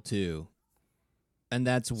loyal to, and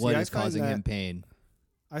that's what I is find causing that- him pain.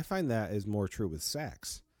 I find that is more true with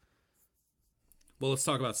Sax. Well, let's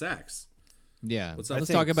talk about Sax. Yeah, What's up? let's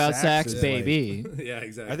I think talk about Sax Sax, is baby. Yeah,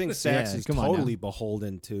 exactly. I think Sax Yeah, is come on now. totally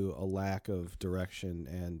beholden to a lack of direction,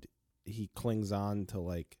 and he clings on to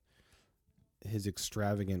like his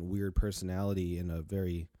extravagant, weird personality in a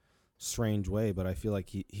very strange way. But I feel like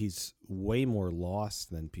he's way more lost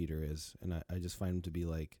than Peter is, and I just find him to be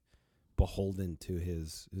like beholden to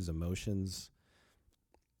his emotions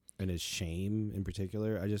and his shame in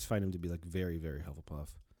particular. I just find him to be like very, very Hufflepuff.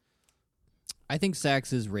 I think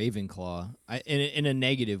Sax is Ravenclaw, in a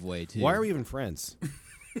negative way too. Why are we even friends?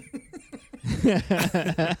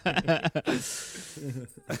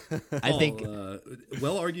 I think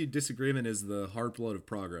well-argued disagreement is the hard blood of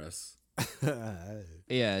progress.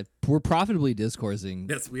 yeah, we're profitably discoursing.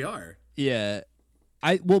 Yes, we are. Yeah,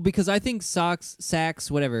 because I think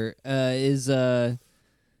Sax whatever is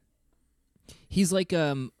he's like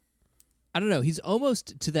I don't know, he's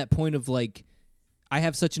almost to that point of like I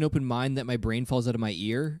have such an open mind that my brain falls out of my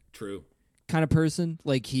ear True. kind of person.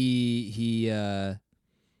 Like he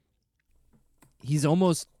he's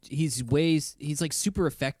like super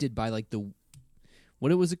affected by like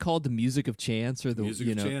what was it called, the music of chance, or the Music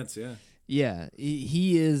of chance, yeah. Yeah,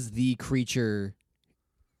 he is the creature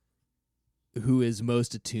who is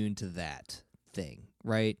most attuned to that thing,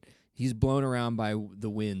 right? He's blown around by the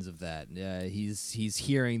winds of that. He's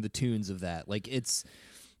hearing the tunes of that. Like it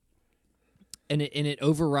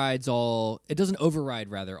overrides all. It doesn't override,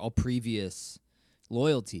 rather, all previous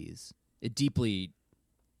loyalties. It deeply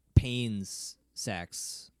pains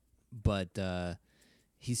Sax, but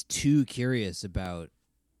he's too curious about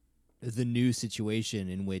the new situation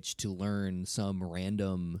in which to learn some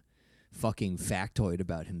random fucking factoid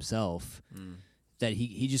about himself that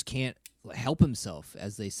he just can't help himself,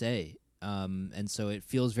 as they say. And so it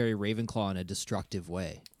feels very Ravenclaw in a destructive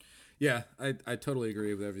way. Yeah, I totally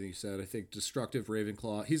agree with everything you said. I think destructive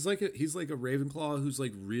Ravenclaw. He's like a Ravenclaw who's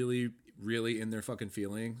like really, really in their fucking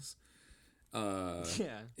feelings.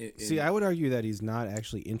 See, I would argue that he's not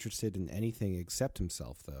actually interested in anything except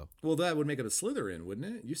himself, though. Well, that would make it a Slytherin,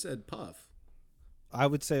 wouldn't it? You said Puff. I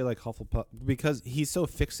would say like Hufflepuff, because he's so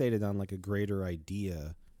fixated on like a greater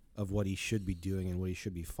idea of what he should be doing and what he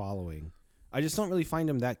should be following. I just don't really find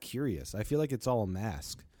him that curious. I feel like it's all a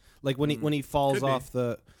mask. Like when he falls off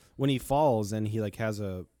when he falls and he like has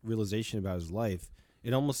a realization about his life,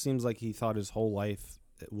 it almost seems like he thought his whole life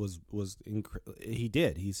he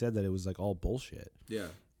did. He said that it was like all bullshit. Yeah.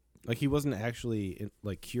 Like he wasn't actually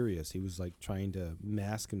like curious. He was like trying to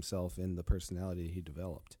mask himself in the personality he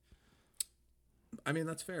developed. I mean,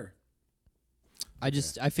 that's fair. I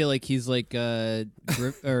feel like he's like he's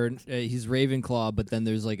Ravenclaw, but then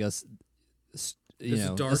there's like a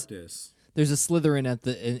darkness. There's a Slytherin at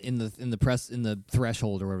in the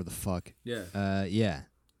threshold or whatever the fuck. Yeah. Yeah.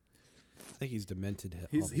 I think he's demented.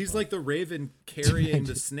 He's like the Raven carrying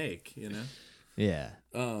the snake, you know. Yeah.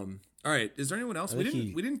 All right. Is there anyone else? We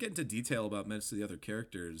didn't get into detail about most of the other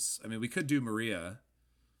characters. I mean, we could do Maria.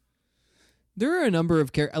 There are a number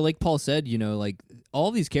of characters. Like Paul said, like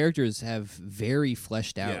all these characters have very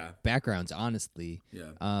fleshed out backgrounds. Honestly.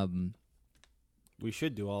 Yeah. We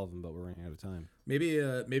should do all of them, but we're running out of time. Maybe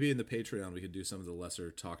in the Patreon we could do some of the lesser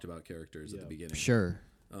talked about characters at the beginning. Sure.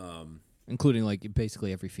 Including like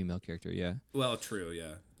basically every female character. Yeah. Well, true.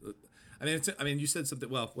 Yeah. I mean, you said something.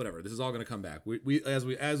 Well, whatever. This is all going to come back. We as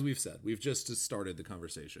we've said, we've just started the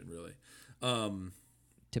conversation. Really.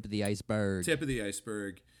 Tip of the iceberg. Tip of the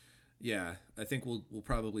iceberg. Yeah, I think we'll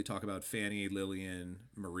probably talk about Fanny, Lillian,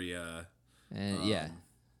 Maria. Yeah.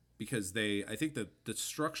 Because I think the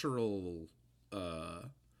structural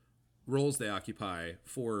roles they occupy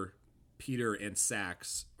for Peter and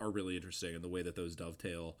Sax are really interesting, in the way that those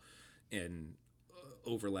dovetail and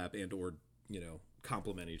overlap and or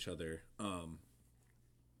complement each other.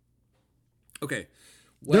 Okay,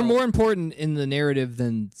 they're more important in the narrative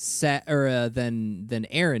than than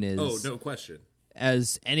Aaron is. Oh, no question.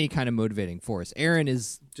 As any kind of motivating force, Aaron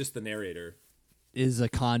is just the narrator. Is a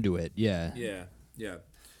conduit. Yeah. Yeah.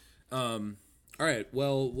 All right.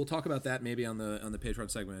 Well, we'll talk about that maybe on the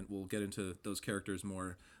Patreon segment. We'll get into those characters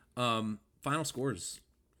more. Final scores,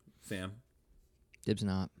 fam. Dibs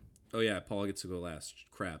not. Oh yeah, Paul gets to go last.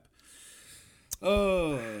 Crap.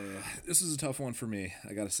 Oh, this is a tough one for me,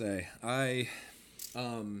 I gotta say. I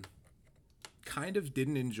kind of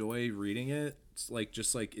didn't enjoy reading it,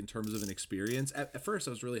 just in terms of an experience. At first,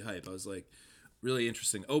 I was really hyped. I was like, really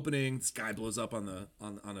interesting opening. This guy blows up on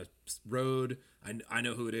a road. I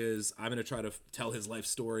know who it is. I'm gonna try to tell his life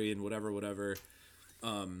story and whatever.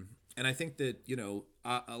 And I think that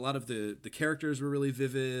a lot of the characters were really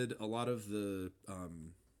vivid. A lot of the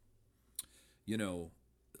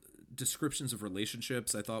descriptions of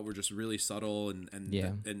relationships I thought were just really subtle, and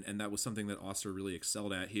that was something that Auster really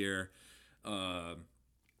excelled at here. The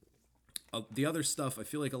other stuff, I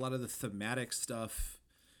feel like a lot of the thematic stuff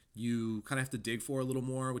you kind of have to dig for a little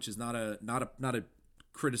more, which is not a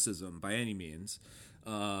criticism by any means.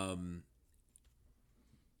 But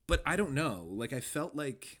I don't know. Like, I felt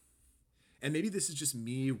like, and maybe this is just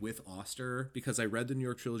me with Auster, because I read the New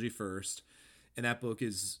York trilogy first, and that book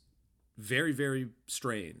is very, very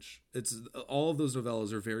strange. All of those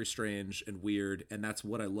novellas are very strange and weird, and that's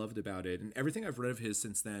what I loved about it. And everything I've read of his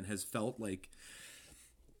since then has felt like,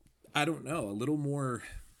 I don't know, a little more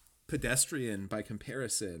pedestrian by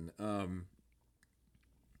comparison.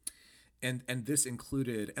 And this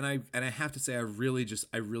included, and I have to say, I really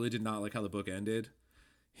did not like how the book ended.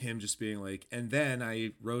 Him just being like, and then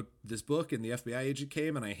I wrote this book and the FBI agent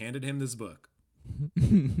came and I handed him this book.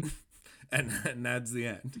 and that's the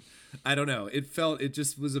end. I don't know. It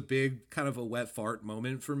just was a big kind of a wet fart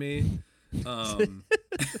moment for me.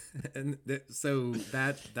 So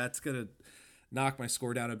that's gonna, knock my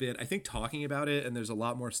score down a bit. I think talking about it, and there's a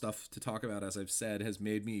lot more stuff to talk about, as I've said, has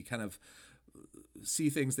made me kind of see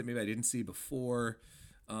things that maybe I didn't see before.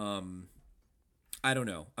 I don't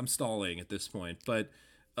know. I'm stalling at this point, but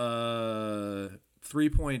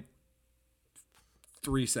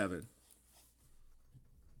 3.37.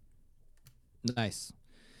 Nice.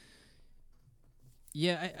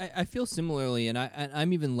 Yeah, I feel similarly, and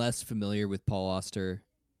I'm even less familiar with Paul Auster.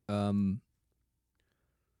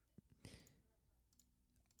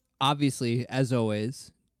 Obviously, as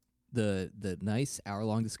always, the nice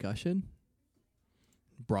hour-long discussion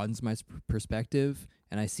broadens my perspective,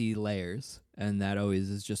 and I see layers, and that always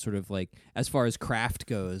is just sort of like, as far as craft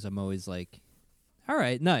goes, I'm always like, all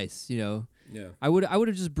right, nice, Yeah. I would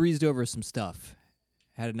have just breezed over some stuff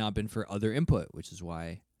had it not been for other input, which is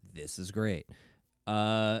why this is great.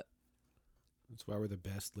 That's why we're the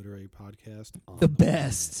best literary podcast. The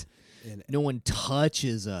best. And No one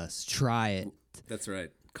touches us. Try it. That's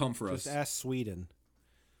right. Come for just us. ask Sweden.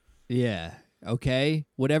 Yeah. Okay.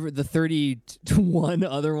 Whatever the 31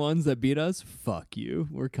 other ones that beat us, fuck you.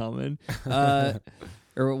 We're coming. Or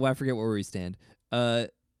I forget where we stand. Yeah.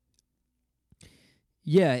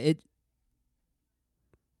 It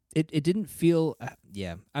didn't feel.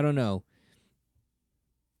 Yeah. I don't know.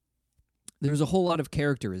 There was a whole lot of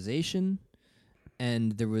characterization,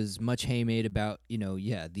 and there was much hay made about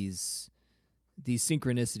these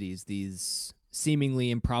synchronicities, these seemingly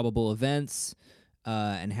improbable events,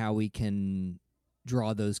 and how we can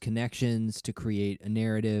draw those connections to create a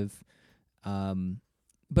narrative. But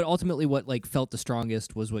ultimately, what felt the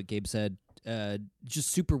strongest was what Gabe said. Just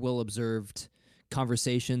super well observed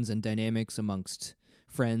conversations and dynamics amongst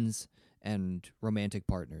friends and romantic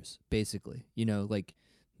partners. Basically,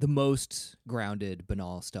 the most grounded,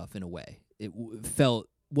 banal stuff in a way. It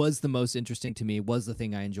was the most interesting to me. Was the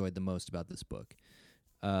thing I enjoyed the most about this book.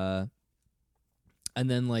 And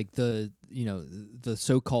then the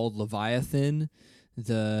so-called Leviathan,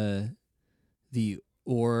 the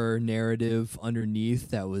Or narrative underneath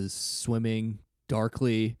that was swimming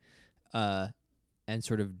darkly, and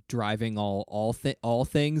sort of driving all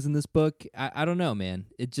things in this book. I don't know, man.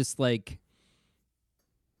 It just I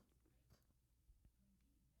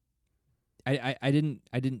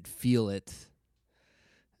didn't feel it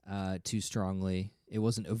too strongly. It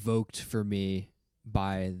wasn't evoked for me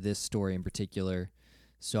by this story in particular.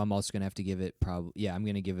 So I'm also gonna have to give it I'm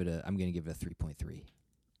gonna give it a 3.3.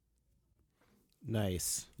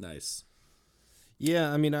 Nice.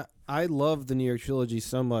 Yeah, I mean, I love the New York Trilogy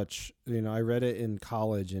so much. I read it in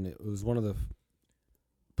college, and it was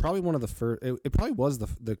probably one of the first. It probably was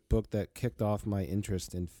the book that kicked off my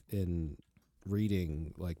interest in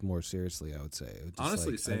reading more seriously. I would say. Just,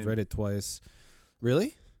 honestly, same. I've read it twice.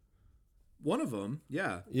 Really? One of them,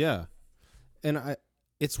 yeah. Yeah, and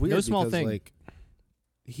it's weird no small because thing.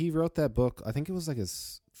 He wrote that book. I think it was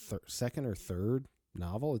his second or third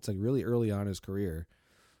novel. It's really early on in his career.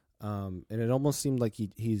 And it almost seemed like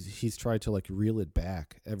he's tried to reel it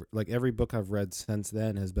back. Every book I've read since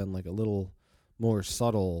then has been a little more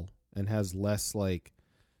subtle and has less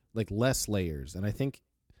less layers. And I think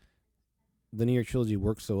the New York Trilogy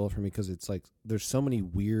works so well for me because it's there's so many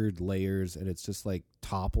weird layers, and it's just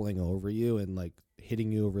toppling over you and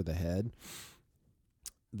hitting you over the head,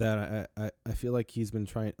 that I feel like he's been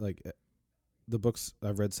trying. The books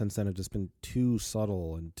I've read since then have just been too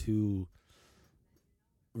subtle and too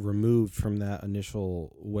removed from that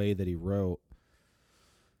initial way that he wrote.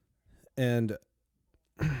 And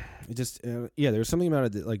it just there was something about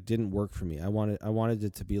it that didn't work for me. I wanted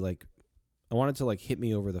it to be I wanted to hit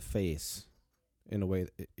me over the face in a way,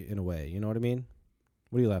 you know what I mean?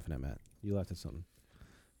 What are you laughing at, Matt? You laughed at something.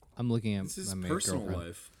 I'm looking at This is my personal girlfriend.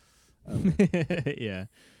 life. Yeah.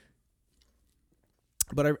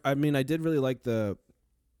 But I mean, I did really like the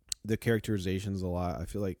characterizations a lot. I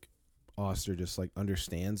feel like Auster just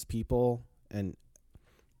understands people, and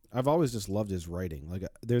I've always just loved his writing.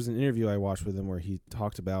 There's an interview I watched with him where he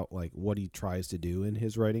talked about what he tries to do in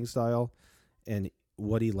his writing style and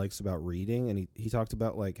what he likes about reading, and he talked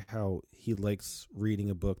about how he likes reading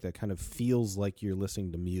a book that kind of feels like you're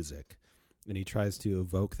listening to music, and he tries to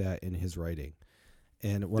evoke that in his writing.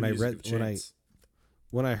 And when I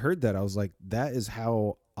heard that, I was like, that is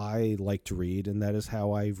how I like to read, and that is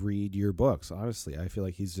how I read your books. Honestly, I feel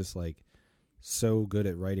like he's just so good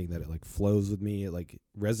at writing that it flows with me. It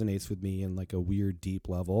resonates with me in a weird, deep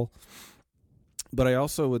level. But I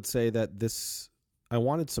also would say that I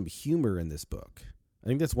wanted some humor in this book. I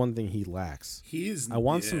think that's one thing he lacks. I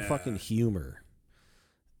want some fucking humor.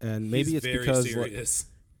 And maybe it's because serious.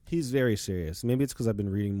 He's very serious. Maybe it's because I've been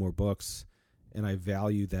reading more books and I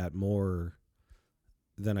value that more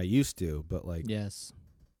than I used to, but like Yes.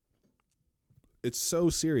 it's so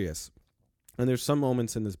serious. And there's some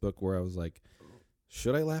moments in this book where I was like,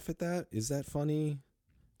 should I laugh at that? Is that funny?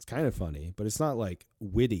 It's kind of funny, but it's not like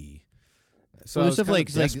witty. So Well, I there's was stuff kind like-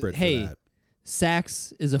 of like, desperate hey, for that.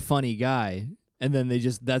 Sax is a funny guy, and then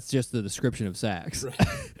that's just the description of Sax.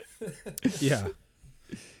 Yeah.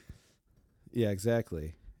 Yeah,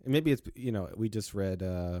 exactly. And maybe it's, we just read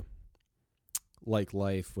Like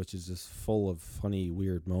Life, which is just full of funny,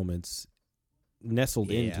 weird moments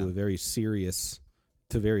nestled into very serious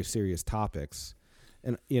topics.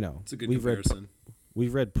 And, It's a good we've comparison.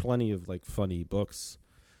 we've read plenty of like funny books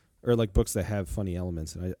or like books that have funny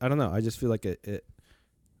elements. And I don't know. I just feel like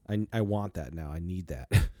I want that now. I need that.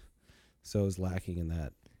 So I was lacking in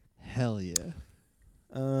that. Hell yeah.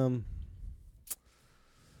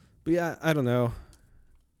 But yeah, I don't know.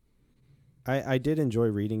 I did enjoy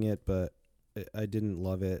reading it, but I didn't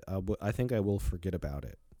love it. I think I will forget about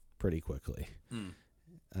it pretty quickly. I'm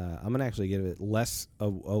going to actually give it a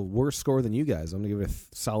worse score than you guys. I'm going to give it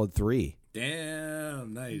a solid 3.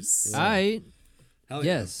 Damn, nice. All right. Hell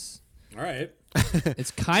yeah. Yes. All right.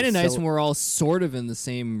 It's kind of nice So- when we're all sort of in the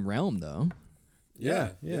same realm, though. Yeah.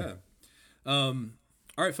 Yeah.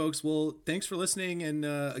 All right, folks. Well, thanks for listening. And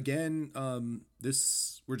again,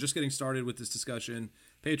 we're just getting started with this discussion.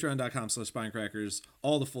 Patreon.com/Spinecrackers.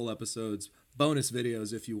 All the full episodes, bonus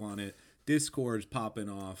videos if you want it. Discord's popping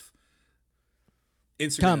off.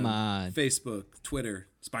 Instagram, Come on. Facebook, Twitter,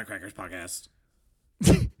 Spinecrackers Podcast.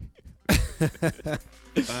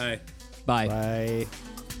 Bye. Bye. Bye.